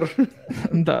Twitter.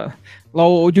 Da. La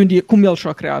cum el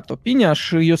și-a creat opinia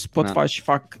și eu să pot face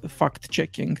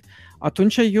fact-checking.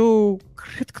 Atunci eu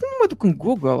cred că nu mă duc în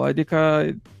Google, adică...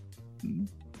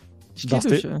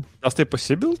 Asta e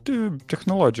posibil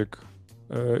tehnologic.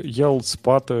 El se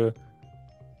poate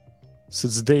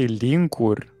să-ți dea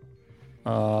link-uri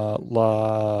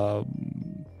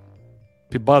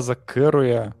pe baza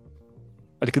căruia,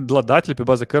 adică de la datele pe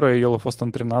baza căruia el a fost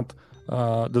antrenat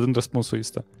dând răspunsul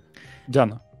ăsta.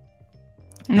 Diana.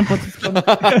 Nu pot să spun.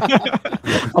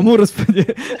 Am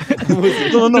răspunde.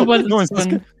 Nu pot să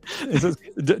spun.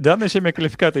 Diana e cea mai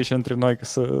calificată aici între noi ca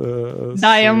să...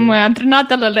 Da, am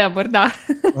antrenată la lemuri, da.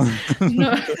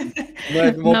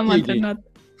 N-am antrenat.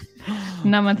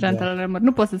 N-am antrenat la lemuri.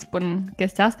 Nu pot să spun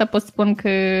chestia asta, pot să spun că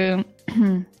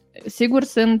sigur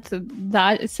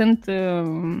sunt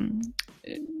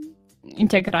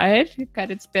integrări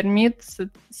care îți permit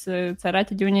să-ți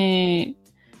arate de unii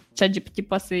ChatGPT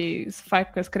poate să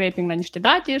facă scraping la niște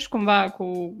date și cumva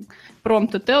cu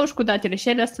promptul tău și cu datele și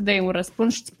ele să dai un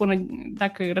răspuns și îți spune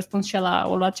dacă răspuns și ăla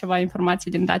o luat ceva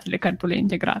informații din datele care tu le-ai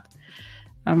integrat.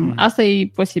 Asta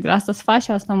e posibil, asta se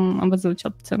face, asta am văzut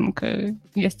cel puțin că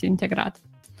este integrat.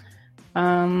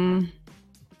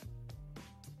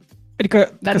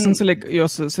 Adică, ca să înțeleg, eu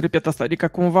să repet asta, adică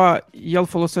cumva el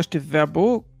folosește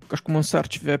web-ul ca și cum un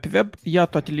search pe web, ia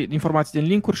toate informații din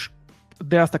link-uri și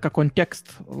de asta ca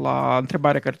context la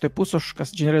întrebarea care tu ai pus-o și ca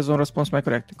să genereze un răspuns mai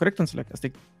corect. Corect înțeleg? Asta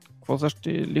e, folosește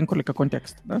link-urile ca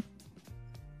context, da?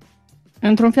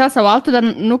 Într-un fel sau altul, dar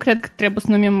nu cred că trebuie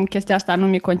să numim chestia asta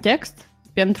anume context,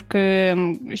 pentru că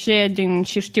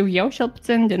și știu eu cel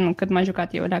puțin, din cât m-am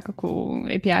jucat eu dacă cu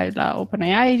API la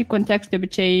OpenAI, context de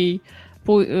obicei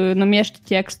numești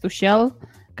textul shell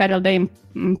care îl dai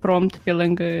în prompt pe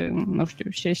lângă, nu știu,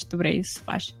 ce tu vrei să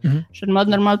faci. Și în mod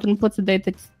normal tu nu poți să dai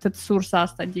tot sursa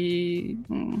asta de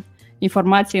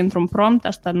informație într-un prompt,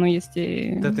 asta nu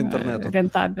este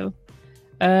rentabil.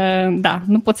 Da,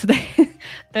 nu poți să dai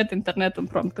tot internetul în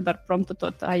prompt, că doar promptul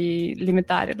tot ai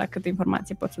limitare la câte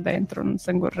informații poți să dai într-un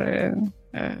singur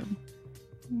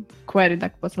query,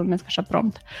 dacă pot să-l numesc așa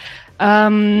prompt.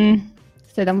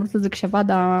 Stai, am vrut să zic ceva,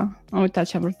 dar am uitat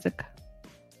ce am vrut să zic.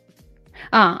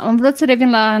 Am vrut să revin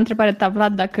la întrebarea ta,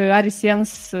 Vlad, dacă are sens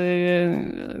să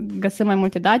găsim mai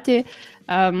multe date.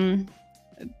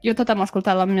 Eu tot am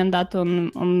ascultat la un moment dat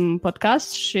un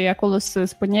podcast și acolo se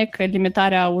spune că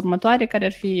limitarea următoare care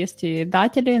ar fi este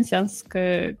datele, în sens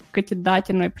că câte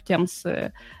date noi putem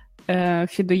să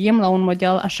feeduim la un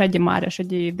model așa de mare, așa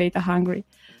de data hungry.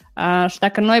 Și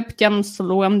dacă noi putem să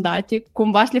luăm date,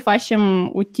 cumva să le facem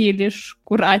utile și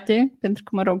curate, pentru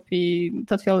că, mă rog, pe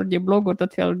tot felul de bloguri,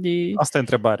 tot felul de... Asta e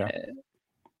întrebarea.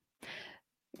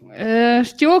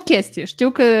 Știu o chestie. Știu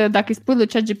că dacă îi spui lui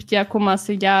ChatGPT acum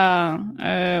să ia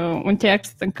un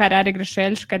text în care are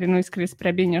greșeli și care nu e scris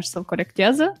prea bine și să-l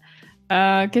corecteze,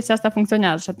 chestia asta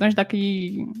funcționează. Și atunci dacă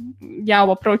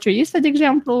iau approach-ul ăsta, de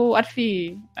exemplu, ar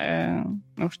fi,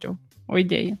 nu știu, o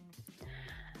idee.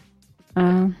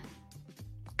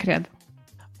 Cred.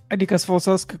 Adică să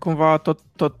folosească cumva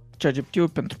tot ChatGPT-ul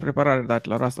pentru prepararea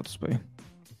datelor, asta tu spui.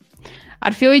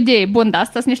 Ar fi o idee. Bun, dar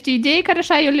asta sunt niște idei care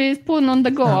așa eu le spun on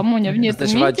the go, am venit asta în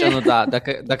ceva minte. genul, da,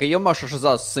 dacă eu m-aș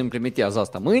așeza să implementez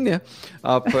asta mâine...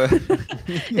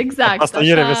 Exact. Asta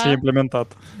ieri avea să fie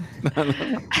implementat.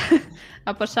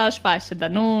 Așa aș face, dar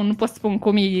nu pot să spun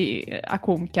cum ei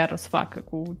acum chiar o să facă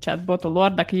cu chatbot-ul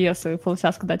lor, dacă ei o să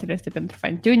folosească datele astea pentru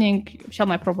fine-tuning, cel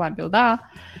mai probabil da,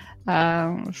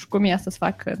 și cum ei asta să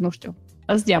facă, nu știu.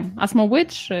 Să mă uit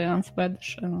și am să văd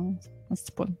și să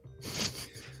spun.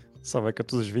 Sau vai că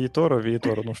tu zici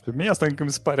viitorul, nu știu. Mie asta încă mi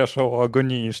se pare așa o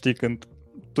agonie, știi, când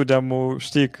tu de-amu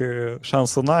știi că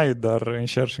șansă n-ai, dar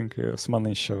încerci încă să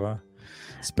mănânci ceva,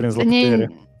 să prinzi la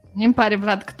putere. Mi-mi pare,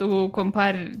 Vlad, că tu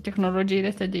compari tehnologiile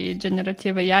astea de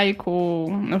generative AI cu,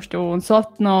 nu știu, un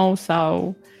soft nou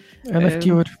sau...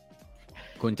 NFT-uri.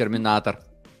 Cu un Terminator.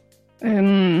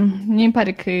 Mi-mi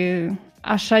pare că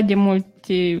așa de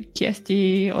multe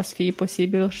chestii o să fie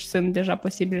posibil și sunt deja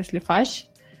posibile să le faci.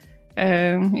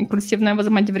 Inclusiv noi am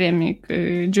văzut mai devreme că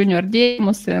Junior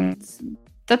Demo sunt...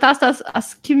 Tot asta a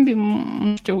schimbi,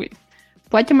 nu știu,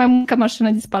 poate mai mult ca mașină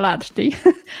de spălat, știi?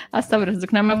 Asta vreau să zic.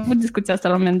 Noi am avut discuția asta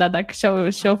la un moment dat, dacă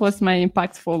și-au fost mai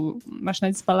impactful mașina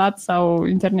de spălat sau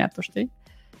internetul, știi?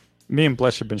 Mie îmi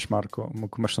place benchmark-ul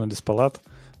cu mașina de spălat,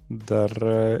 dar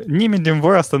nimeni din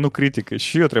voi asta nu critică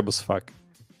și eu trebuie să fac.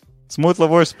 Să mă uit la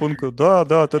voi și spun că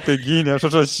da, tot e ghine,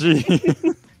 așa și...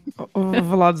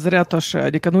 Vlad, zrea tu așa,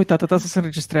 adică nu uita, tot asta se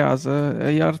înregistrează,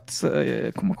 iar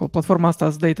cum acolo, platforma asta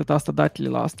îți dă tot asta, datele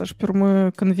la asta și pe urmă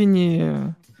când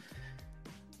vine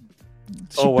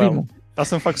și primul.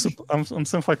 Am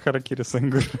să-mi fac harakiri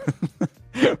singur.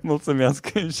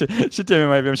 Mulțumesc. Și teme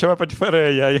mai avem, și mai poate fără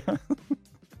AI.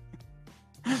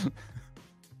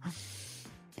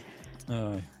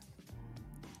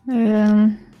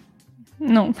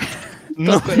 Nu.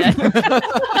 Nu.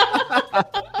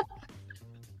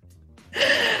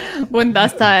 Bun, dar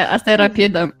asta e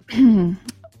rapidă.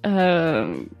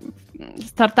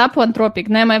 Startup-ul Anthropic,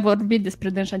 noi am mai vorbit despre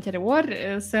dânsi anterior,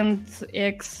 sunt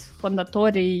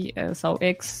ex-fondatorii sau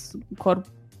ex-corp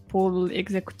pool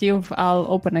executiv al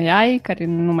OpenAI, care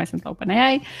nu mai sunt la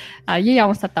OpenAI. Ei au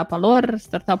un startup al lor,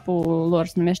 startup-ul lor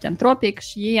se numește Anthropic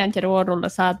și ei anterior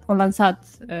au lansat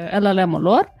LLM-ul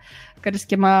lor, care se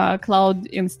chema Cloud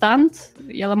Instant.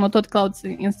 El tot Cloud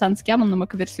Instant se cheamă, numai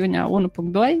că versiunea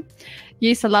 1.2.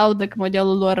 Ei se laudă că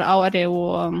modelul lor are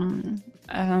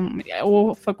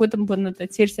au făcut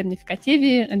îmbunătățiri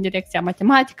semnificative în direcția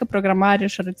matematică, programare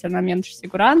și raționament și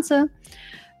siguranță.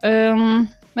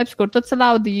 Mai pe scurt, tot se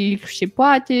laudă ei și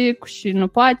poate, și nu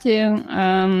poate.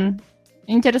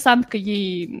 Interesant că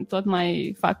ei tot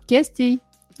mai fac chestii.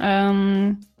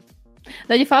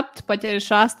 Dar, de fapt, poate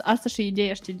și asta și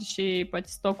ideea, știi, deși poate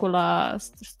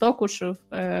stocul și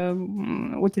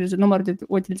numărul de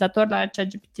utilizatori la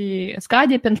ChatGPT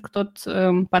scade, pentru că tot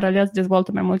paralel se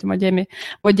dezvoltă mai multe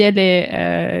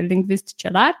modele lingvistice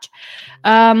largi.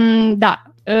 Da,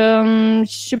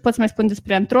 și pot să mai spun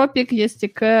despre Anthropic, este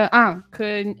că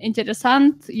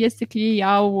interesant este că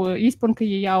ei spun că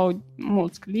ei au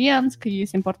mulți clienți, că ei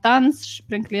sunt importanți și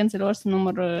prin clienții lor se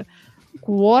numără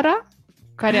Quora,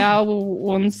 care au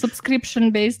un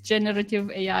subscription-based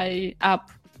generative AI app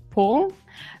pool.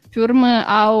 Pe urmă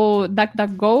au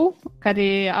DuckDuckGo,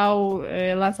 care au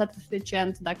lansat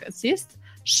recent Duck Assist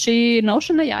și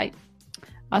Notion AI.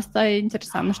 Asta e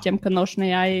interesant, nu știm că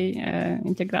Notion AI e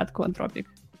integrat cu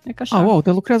Anthropic. E ca așa. Wow,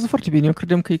 dar lucrează foarte bine. Eu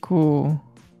credeam că e cu...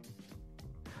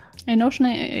 Notion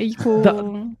e cu...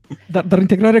 Dar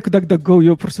integrarea cu DuckDuckGo,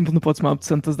 eu pur și simplu nu pot să mă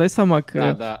abțin. Îți dai seama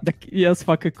că dacă el să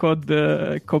facă cod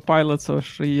Copilot sau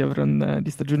și e vreun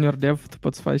lista junior dev, tu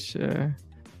poți să faci,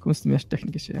 cum se numește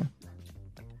tehnica și aia?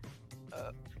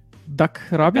 Duck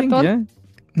rubbing, e?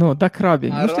 Nu, duck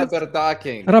rubbing.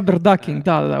 Rubber ducking,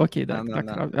 da, ok, da.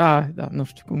 Da, nu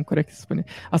știu cum corect se spune.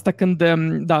 Asta când,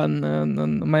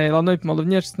 mai la noi pe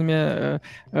moldovenești se nume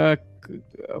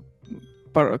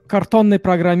cartonный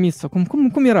программист,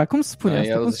 cum era? Cum se spune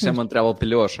asta? Eu zicem întreabă pe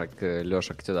Leoșa, că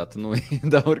Leoșa câteodată nu e,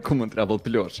 dar oricum întreabă pe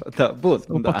Leoșa. Da, bun,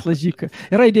 o patlăjică.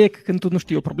 Era ideea că când tu nu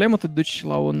știi o problemă, te duci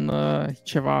la un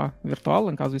ceva virtual,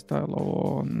 în cazul ăsta la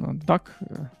un duck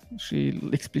și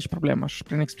explici problema și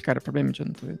prin explicarea problemei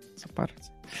gen tu să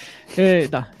aparți.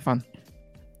 Da, fan.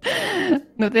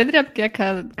 Nu, te drept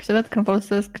că câteodată când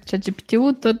folosesc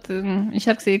ChatGPT-ul, tot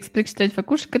încerc să-i explic ce trebuie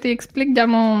făcut și cât îi explic,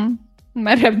 de-amă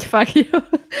mai repede fac eu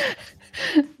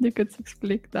decât să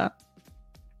explic, da.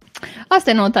 Asta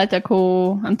e noutatea cu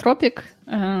Anthropic,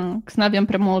 că nu avem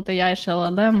prea mult AI și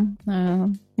LLM,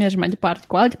 mergem mai departe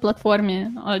cu alte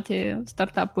platforme, alte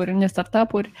startup-uri,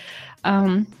 ne-startup-uri.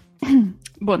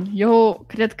 Bun, eu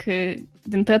cred că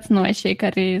din toți noi, cei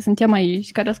care suntem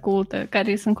aici, care ascultă,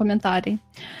 care sunt comentarii,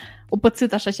 au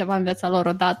pățit așa ceva în viața lor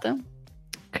odată,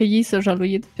 că ei s-au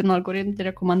jaluit pe un algoritm de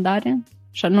recomandare,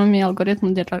 și anume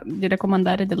algoritmul de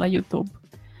recomandare de la YouTube.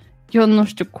 Eu nu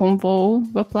știu cum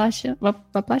vă place.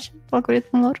 Vă place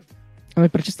algoritmul lor? Mai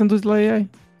precis te-am dus de la AI?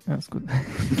 Scuze.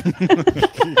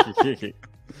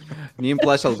 Mie îmi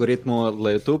place algoritmul la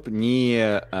YouTube,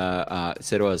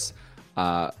 serios.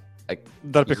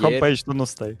 Dar pe homepage tu nu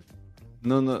stai.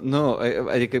 Nu,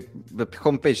 adică pe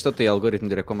homepage tot e algoritm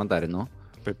de recomandare, nu?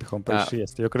 Pe homepage și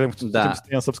este. Eu cred că trebuie să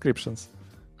stai în subscriptions.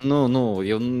 Nu,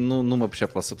 eu nu mă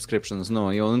pricep la subscriptions,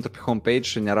 nu. Eu intru pe homepage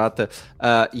și ne arată...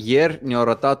 Ieri ne-a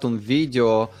arătat un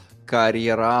video care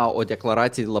era o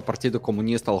declarație de la Partidul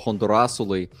Comunist al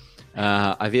Hondurasului.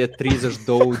 Avea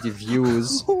 32 de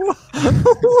views.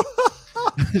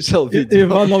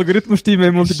 Ivan, algoritmul știe mai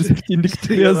multe despre tine decât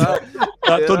crezi.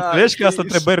 Dar tu înțelegi că asta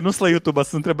întrebări nu sunt la YouTube, asta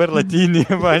sunt întrebări la tine,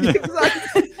 Vania.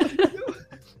 Exact.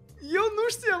 Eu nu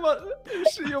știam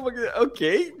și eu mă gândeam, ok,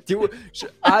 și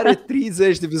are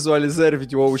 30 de vizualizări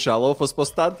video-ul și a fost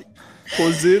postat cu o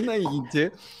zi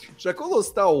înainte și acolo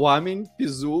stau oameni pe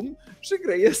Zoom și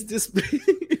grăiesc despre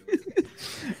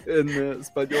în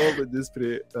spaniolă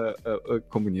despre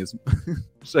comunism.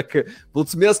 Așa că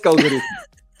mulțumesc algoritm.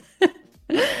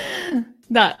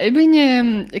 Da, e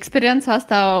bine, experiența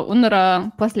asta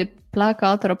unora poate le placă,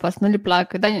 altora poate nu le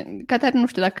placă, dar Catar nu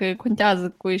știu dacă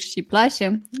contează cui și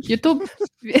place. YouTube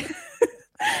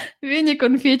vine cu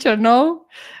un feature nou,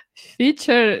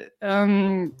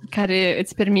 care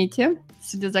îți permite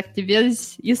să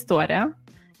dezactivezi istoria,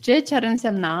 ceea ce ar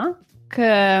însemna că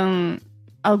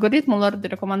algoritmul lor de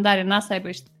recomandare n-a să aibă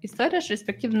istoria și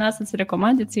respectiv n-a să-ți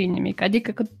recomande ție nimic.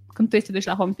 Adică când tu te duci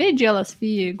la homepage, el o să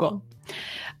fie gol.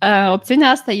 Opțiunea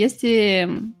asta este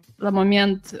la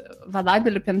moment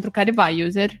valabilă pentru careva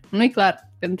useri. Nu e clar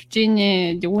pentru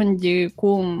cine, de unde,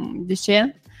 cum, de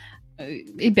ce.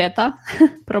 E beta,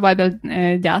 probabil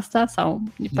de asta, sau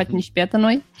poate nici beta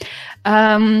noi.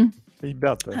 E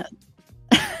beta.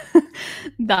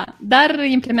 Da, dar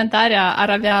implementarea ar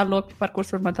avea loc pe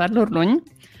parcursul următoarelor luni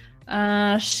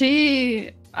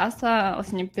Și asta o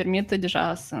să ne permită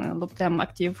deja să luptăm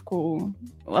activ cu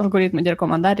algoritmul de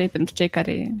recomandare pentru cei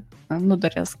care nu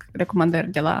doresc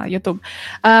recomandări de la YouTube.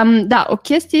 Da, o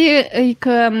chestie e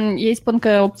că ei spun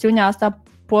că opțiunea asta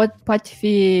poate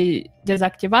fi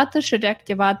dezactivată și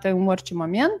reactivată în orice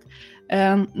moment.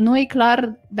 Nu e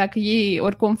clar dacă ei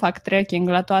oricum fac tracking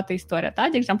la toată istoria ta.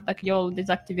 De exemplu, dacă eu îl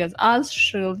dezactivez azi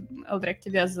și îl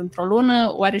reactivez într-o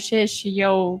lună, oare și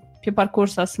eu pe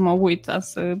parcurs să mă uit,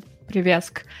 să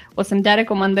privesc, o să-mi dea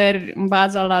recomandări în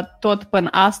baza la tot până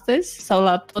astăzi sau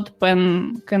la tot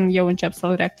până când eu încep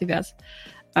să-l reactivez.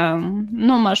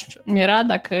 Nu m-aș mira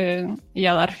dacă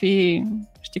el ar fi,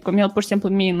 știi cum, el pur și simplu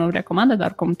mie nu recomandă,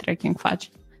 dar cum tracking faci.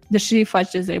 Deși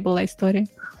faci disable la istorie.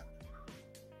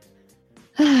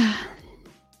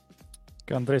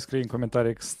 Că Andrei scrie în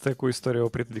comentarii că stă cu istoria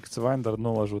oprită de câțiva ani, dar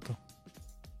nu îl ajută.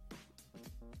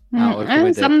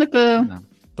 Înseamnă că... Da.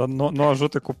 Dar nu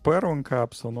ajută cu părul în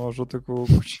cap sau nu ajută cu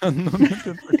ce anume.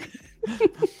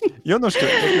 Eu nu știu,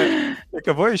 e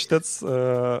că voi știți,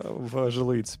 vă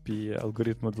jăluiți pe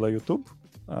algoritmul de la YouTube,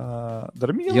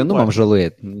 dar mie eu nu m-am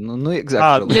jăluit, nu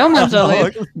exact jăluit. Eu m-am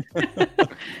jăluit.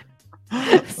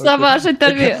 Să vă așa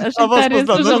tare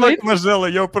să nu numai că mă jălă,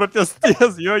 eu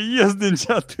protestez, eu ies din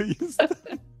chat-ul ăsta.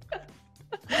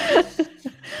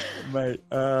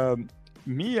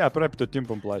 Mie aproape tot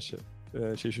timpul îmi place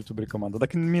și YouTube recomandă.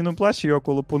 Dacă mie nu-mi place, eu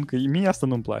acolo pun că mie asta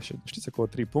nu-mi place. Știți, acolo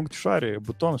 3 punctișoare,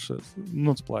 buton și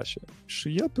nu-ți place. Și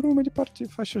el, pe urmă, mai departe,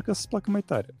 face ca să-ți placă mai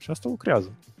tare. Și asta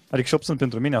lucrează. Adică și opțiune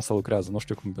pentru mine asta lucrează. Nu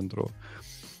știu cum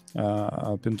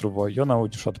pentru voi. Eu n-am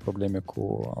niciodată probleme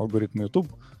cu algoritmul YouTube.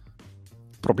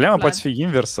 Problema poate fi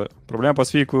inversă. Problema poate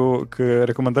fi că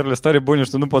recomandările stare bune și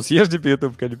tu nu poți ieși de pe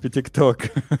YouTube ca de pe TikTok.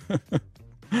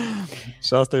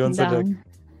 Și asta eu înțeleg.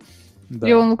 Da.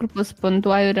 Eu un lucru pot spun,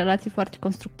 tu ai o relație foarte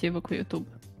constructivă cu YouTube.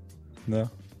 Da.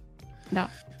 Da.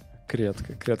 Cred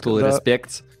că tu îl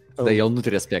respecti, dar el nu te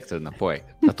respectă înapoi.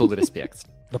 Dar tu îl respecti.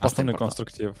 Dar asta nu e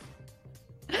constructiv.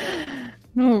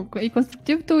 Nu, e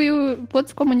constructiv, tu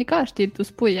poți comunica, știi, tu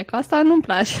spui, că asta nu-mi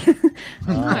place.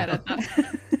 Nu arăta.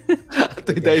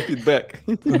 Tu îi dai feedback.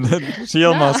 Și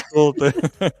el mă ascultă.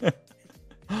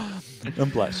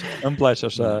 Îmi place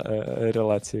așa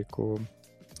relație cu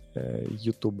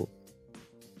YouTube-ul.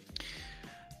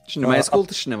 Și ne mai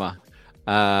ascultă cineva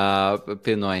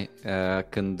pe noi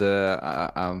când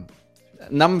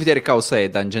n-am în vedere ca o să iei,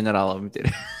 dar în general am în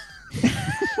vedere.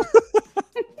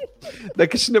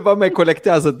 Dacă cineva mai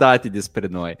colectează date despre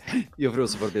noi, eu vreau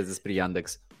să vorbesc despre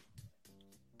Yandex.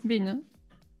 Bine.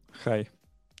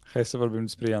 Hai să vorbim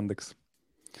despre Yandex.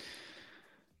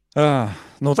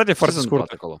 Noutate foarte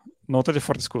scurtă. Noutate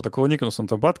foarte scurtă. Acolo nici nu s-a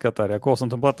întâmplat ca tare. Acolo s-a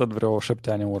întâmplat vreo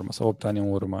 7 ani în urmă sau 8 ani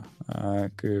în urmă.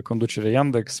 Că conducerea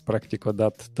Yandex practic a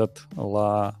dat tot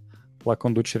la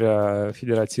conducerea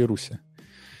Federației Ruse,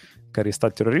 care e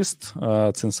stat terorist,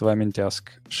 țin să vă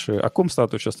amintească. Și acum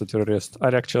statul acesta terorist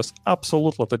are acces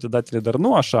absolut la toate datele, dar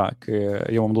nu așa că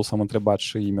eu m-am dus să am întrebat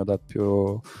și ei mi-au dat pe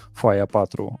o foaie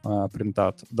A4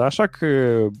 printat, dar așa că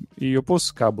i-au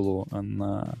pus cablul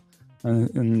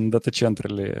în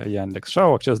datacentrele Yandex și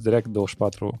au acces direct 24/7.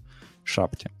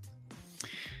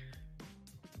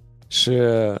 Și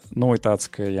nu uitați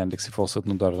că Yandex e folosit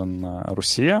nu doar în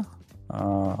Rusia.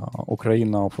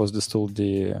 Ucraina a fost destul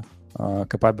de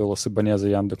capabilă să baneze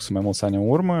Yandex-ul mai mulți ani în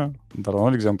urmă, dar,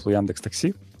 de exemplu, Yandex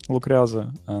Taxi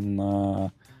lucrează, în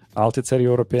alte țări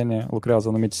europene lucrează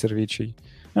anumite servicii,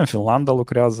 în Finlanda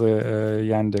lucrează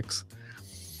Yandex.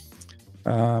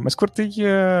 Mai scurt,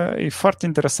 e foarte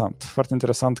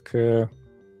interesant că,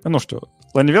 nu știu,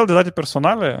 la nivel de date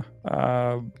personale,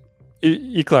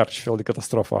 e clar ce fel de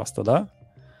catastrofă asta, da?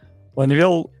 La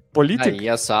nivel politic... Da,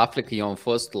 ea să afle că eu am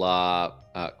fost la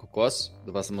Cocos,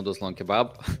 după să mă dus la un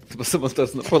kebab, după să mă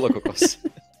întors înapoi la Cocos.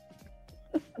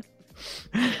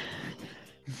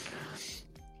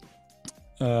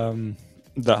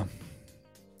 Da.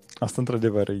 Asta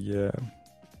într-adevăr e...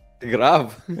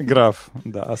 Grav,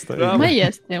 da, asta e. Mai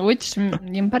este, uite, și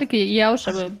îmi pare că ei au și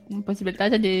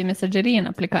posibilitatea de mesagerie în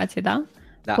aplicație, da?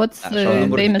 Poți să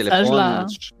dai mesaj la...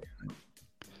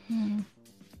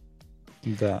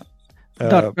 Da.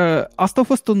 Dar asta a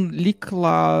fost un leak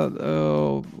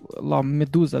la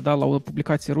Meduza, da, la o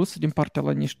publicație rusă din partea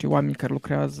la niște oameni care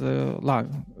lucrează la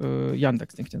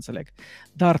Yandex, din câte înțeleg.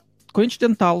 Dar,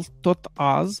 coincidental, tot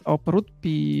azi au apărut pe...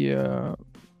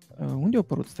 unde au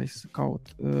apărut? Stai să caut.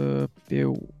 Pe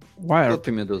Wired. Tot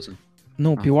pe Meduza.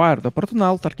 Nu, pe Wired. A apărut un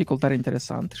alt articol tare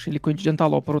interesant și ele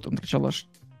coincidental au apărut într același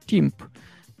timp.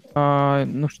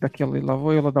 Nu știu dacă el e la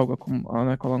voi, eu îl adaug acum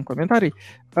acolo în comentarii.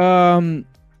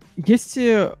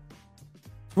 Este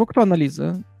făcut o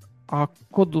analiză a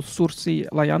codul sursei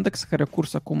la Yandex, care a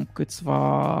curs acum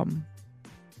câțiva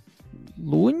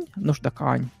luni, nu știu dacă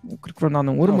ani, cred că un an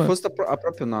în urmă. A fost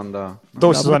aproape un an, da.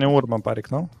 2 sezoane în urmă, îmi pare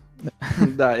că, nu?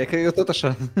 Da, e că e tot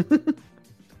așa.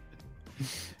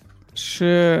 Și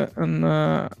în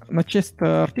acest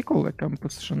articol, că am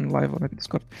pus și în live în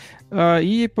Discord,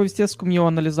 ei povestesc cum eu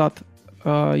analizat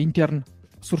intern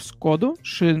source code-ul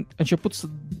și a început să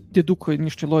deducă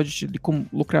niște logici de cum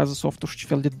lucrează softul și ce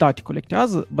fel de date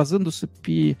colectează, bazându-se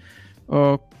pe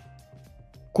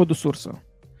codul sursă.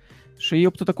 Și eu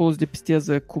putut acolo să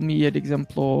depisteze cum e, de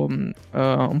exemplu,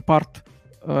 împart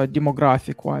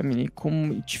demografic oamenii,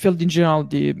 ce fel din general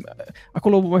de...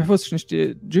 Acolo au mai fost și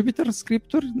niște Jupyter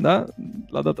scripturi, da?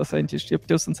 La data scientist, și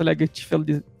puteau să înțeleagă ce fel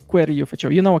de query eu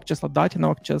făceau. Eu n-au acces la date, n-au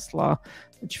acces la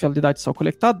ce fel de date s-au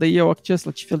colectat, dar eu au acces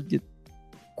la ce fel de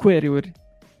query-uri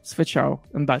se făceau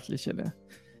în datele cele.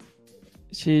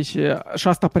 Și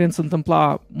asta aparent se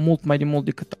întâmpla mult mai de mult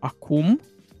decât acum.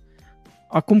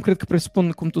 Acum cred că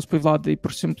presupun, cum tu spui, Vlad, e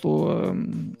pur și simplu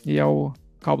iau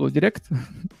cablu direct.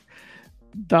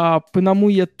 Dar până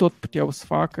amuie tot puteau să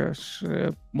facă și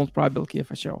mult probabil că ei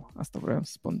făceau. Asta vreau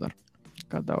să spun doar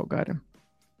ca adăugare.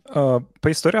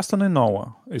 Păi istoria asta nu e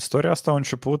nouă. Istoria asta a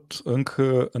început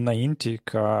încă înainte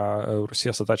ca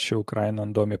Rusia să atace Ucraina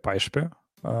în 2014.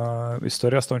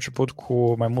 Istoria asta a început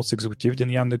cu mai mulți executivi din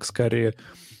Yandex care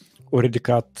au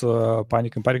ridicat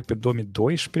panică, îmi pare că pe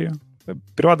 2012.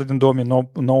 Perioada din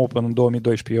 2009 până în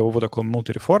 2012 eu au avut acolo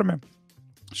multe reforme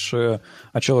și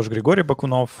același Grigori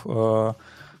Bacunov,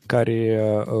 care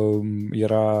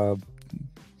era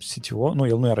CTO, nu,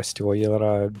 el nu era CTO, el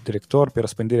era director pe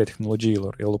răspândirea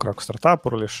tehnologiilor. El lucra cu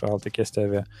startup-urile și alte chestii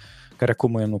avea, care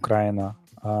acum e în Ucraina.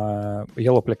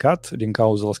 El a plecat din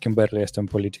cauza la schimbările astea în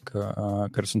politică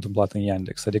care s-au întâmplat în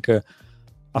Yandex. Adică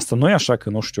asta nu e așa că,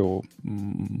 nu știu,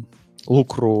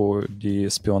 lucru de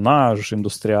spionaj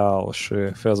industrial și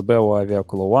FSB-ul avea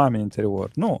acolo oameni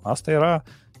interior. Nu, asta era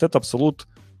tot absolut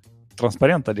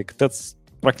transparent, adică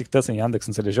practic toți în Yandex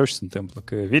înțelegeau ce se întâmplă,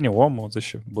 că vine omul,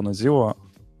 zice, bună ziua,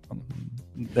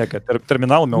 dacă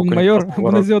terminalul meu...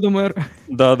 Bună ziua, domn Maior.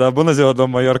 Da, bună ziua,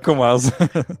 domn Maior, cum azi?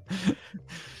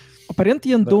 Aparent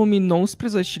e în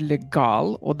 2019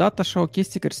 legal, odată așa o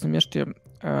chestie care se numește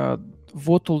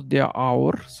votul de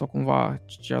aur, sau cumva,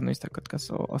 ce nu este cât ca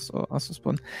să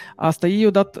spun. Asta ei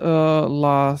au dat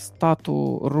la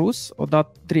statul rus, au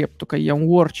dat dreptul că e în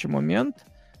orice moment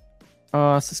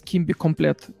să schimbi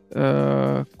complet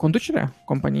conducerea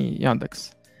companiei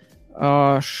Yandex.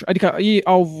 Adică ei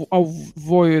au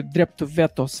voie dreptul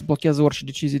veto să blocheze orice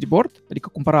decizie de bord, adică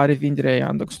cumpărarea, vinderea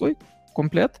Yandexului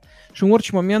complet, și în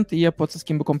orice moment ei pot să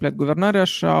schimbe complet guvernarea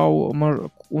și au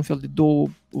un fel de două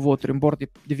voturi în bord,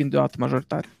 devin deodată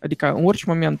majoritar. Adică în orice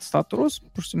moment statul rus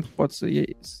pur și simplu poate să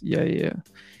iei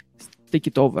take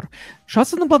it over. Și asta s-a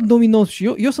întâmplat în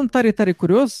 2019. Eu sunt tare, tare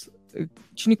curios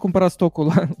cine cumpăra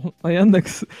stocul la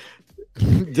Yandex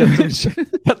de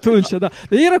atunci, da. Dar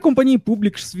era companie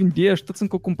public și se vindea și toți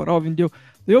încă o cumpărau, vindeau.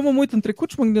 Dar eu mă uit în trecut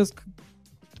și mă gândesc,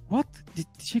 what? De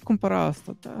ce cumpăra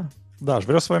asta? Da. Da, și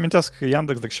vreau să vă amintesc că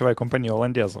Yandex de ceva e companie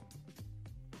olandeză.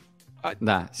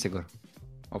 Da, sigur.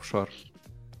 Offshore.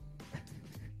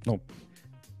 Nu.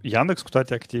 Yandex cu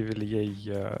toate activele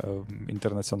ei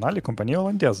internaționale, companie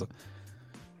olandeză.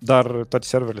 Dar toate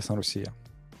serverele sunt în Rusia.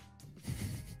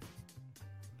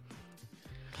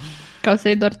 Ca să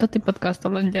iei doar tot podcastul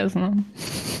olandez, nu?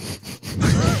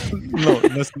 Nu,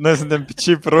 noi suntem pe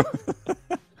Cipru.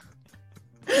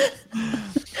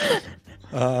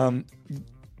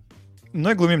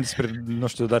 Noi glumim despre, nu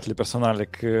știu, datele personale,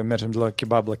 că mergem de la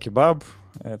kebab la kebab.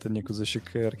 Это Nicu zice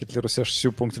că rachetele rusești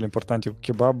știu punctele importante cu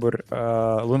kebaburi.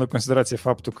 Luând în considerație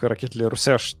faptul că rachetele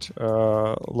rusești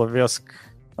lovesc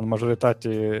în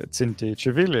majoritate ținte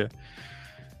civile,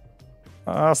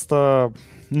 asta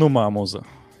nu mă amuză,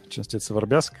 cinstit să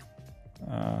vorbesc,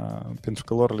 pentru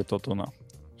că lor le tot una.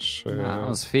 Și... Da,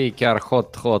 o să fie chiar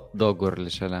hot dog-urile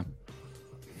și alea.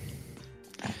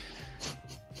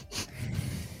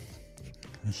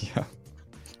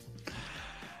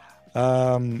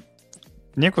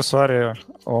 Nicu Soare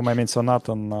a mai menționat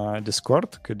în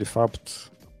Discord că de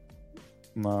fapt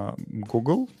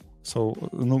Google sau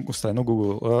nu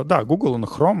Google, da, Google în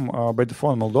Chrome by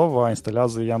default în Moldova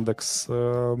instalează Yandex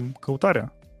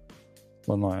căutarea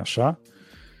la noi, așa.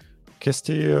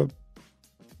 Chestii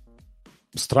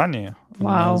stranie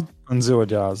în ziua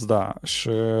de azi, da. Și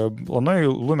la noi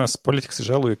lumea politic se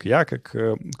jaluie că ea,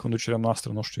 că conducerea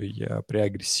noastră, nu știu, e prea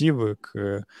agresivă,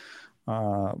 că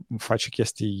face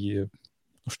chestii,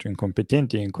 nu știu,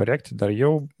 incompetente, incorrecte, dar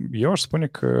eu aș spune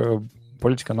că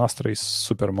politica noastră e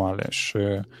super male și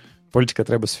politica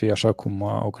trebuie să fie așa cum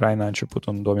Ucraina a început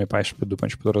în 2014 după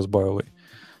începutul războiului.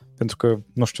 Pentru că,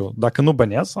 nu știu, dacă nu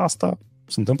bănezi, asta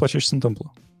se întâmplă ce se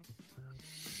întâmplă.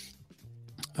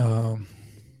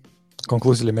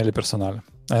 Concluziile mele personale.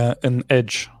 În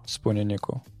Edge, spune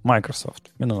Nicu,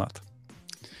 Microsoft, minunat.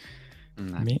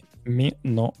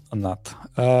 Minunat.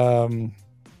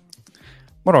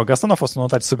 Mă rog, asta nu a fost o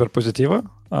notație super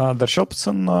pozitivă, dar cel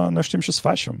puțin noi știm ce să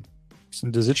facem. Să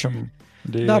ne dezicem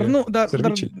de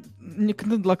servicii.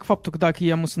 Necând la faptul că dacă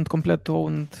ei sunt complet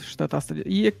owned și tot asta,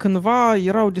 ei cândva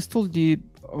erau destul de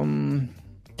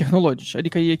tehnologici,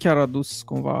 adică ei chiar adus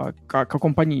cumva ca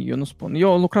companie, eu nu spun.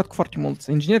 Eu am lucrat cu foarte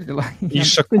mulți ingineri de la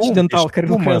Incidental care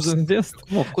lucrează în vest.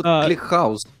 Cu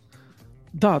ClickHouse.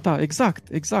 Da,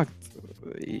 exact.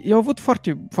 Eu au avut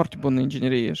foarte, foarte bună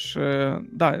inginerie și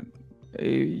da,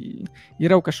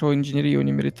 erau ca și o inginerie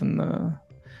unimerit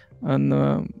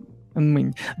în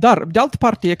mâini. Dar, de altă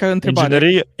parte, e ca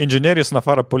întrebare... Inginerii sunt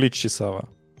afară politicii sau...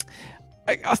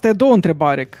 Asta e două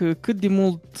întrebare. Cât de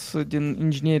mult din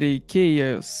inginerii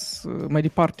cheie mai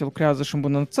departe lucrează și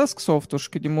îmbunătățesc softul și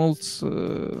cât de mulți,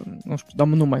 nu știu, dar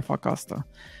nu mai fac asta.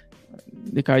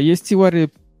 Adică este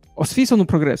oare... O să fie sau nu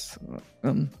progres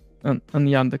în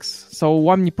Yandex? Sau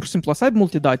oamenii pur și simplu să aibă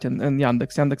multe date în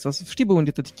Yandex? Yandex să știe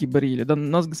unde toate chibăriile, dar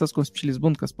n-ați găsesc un specialist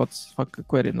bun ca să pot să fac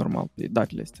query normal pe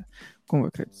datele astea. Cum vă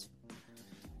credeți?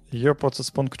 Eu pot să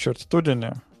spun cu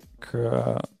certitudine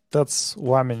că toți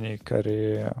oamenii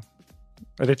care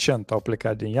recent au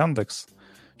plecat din Yandex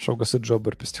și au găsit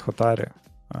joburi peste hotare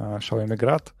și au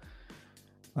emigrat,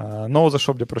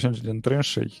 98% dintre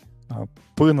înșii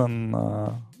până în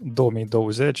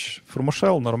 2020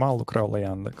 frumușel, normal lucrau la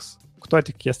Yandex. Cu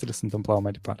toate chestiile se întâmplau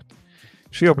mai departe.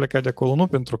 Și eu au plecat de acolo nu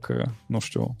pentru că, nu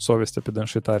știu, совestea pe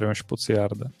dânsii tare au început să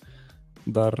iardă,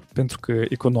 dar pentru că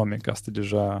economic asta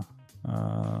deja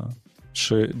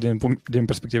și din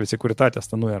perspectivă de securitate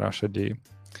asta nu era așa de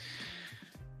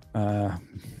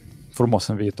frumos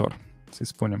în viitor, să-i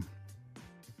spunem.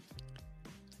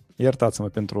 Iertați-mă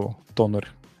pentru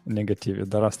tonuri negative,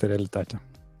 dar asta e realitatea.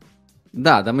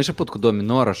 Da, dar am început cu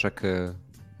Dominor, așa că...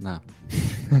 Da.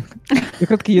 Eu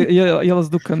cred că el îți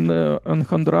duc în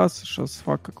Honduras și o să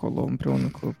fac acolo împreună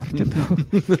cu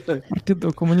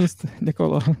Partidul Comunist de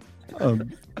acolo.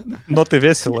 Note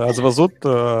vesele. Ați văzut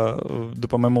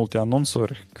după mai multe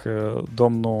anunțuri că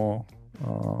domnul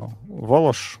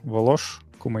Voloș,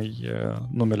 cum e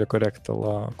numele corect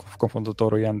la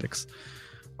cofondatorul Yandex,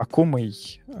 acum e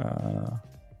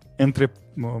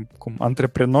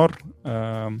antreprenor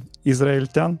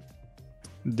izraelitean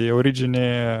de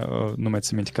origine, nu mai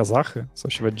țin minte, kazahă sau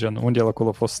ceva de genul, unde el acolo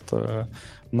a fost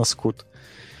născut.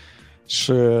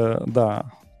 Și da,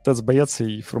 toți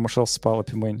băieții frumușel se spală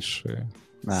pe mâini și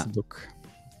se duc.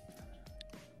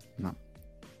 Da.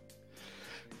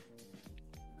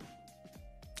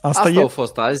 Asta a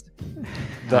fost azi.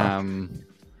 Da.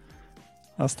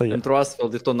 Asta e. Pentru astfel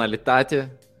de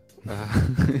tonalitate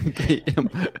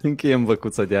încheiem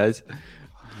văcuța de azi.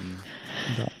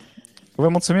 Da. Vă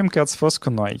mulțumim că ați fost cu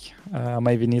noi.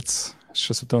 Mai veniți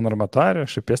și săptămâna următoare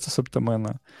și peste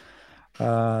săptămână.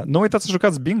 Nu uitați să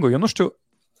jucați bingo. Eu nu știu,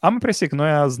 am impresia că noi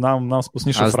azi n-am spus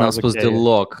nici o frază. Azi n-am spus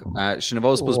deloc. Cineva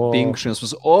a spus bingo și ne-a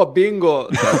spus bingo!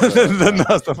 Da,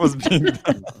 asta a fost bingo.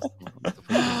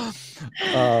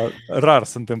 Rar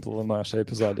se întâmplă la noi așa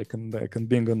episoade când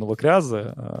bingo nu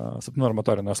lucrează. Săptămâna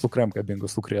următoare noi să lucrăm ca bingo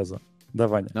să lucrează. Da,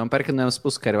 Vania. Îmi pare că noi am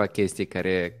spus careva chestii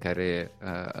care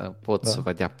pot să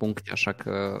vă dea puncte, așa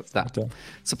că da.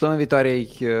 Săptămâna viitoare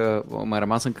mai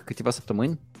rămas încă câteva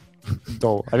săptămâni?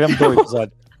 Două. Aveam două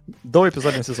episoade. Două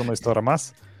episoade în sezonul ăsta au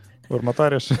rămas.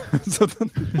 Următoarea și...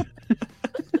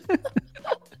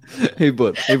 E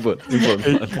bun.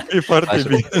 E foarte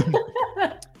bine.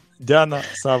 Diana,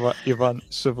 Sava, Ivan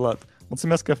și Vlad.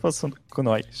 Mulțumesc că a fost cu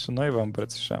noi și noi vă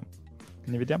îmbrățișăm.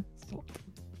 Ne vedem?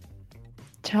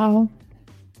 Ciao.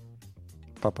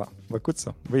 Pa, pa.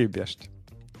 Văcuță, vă iubește.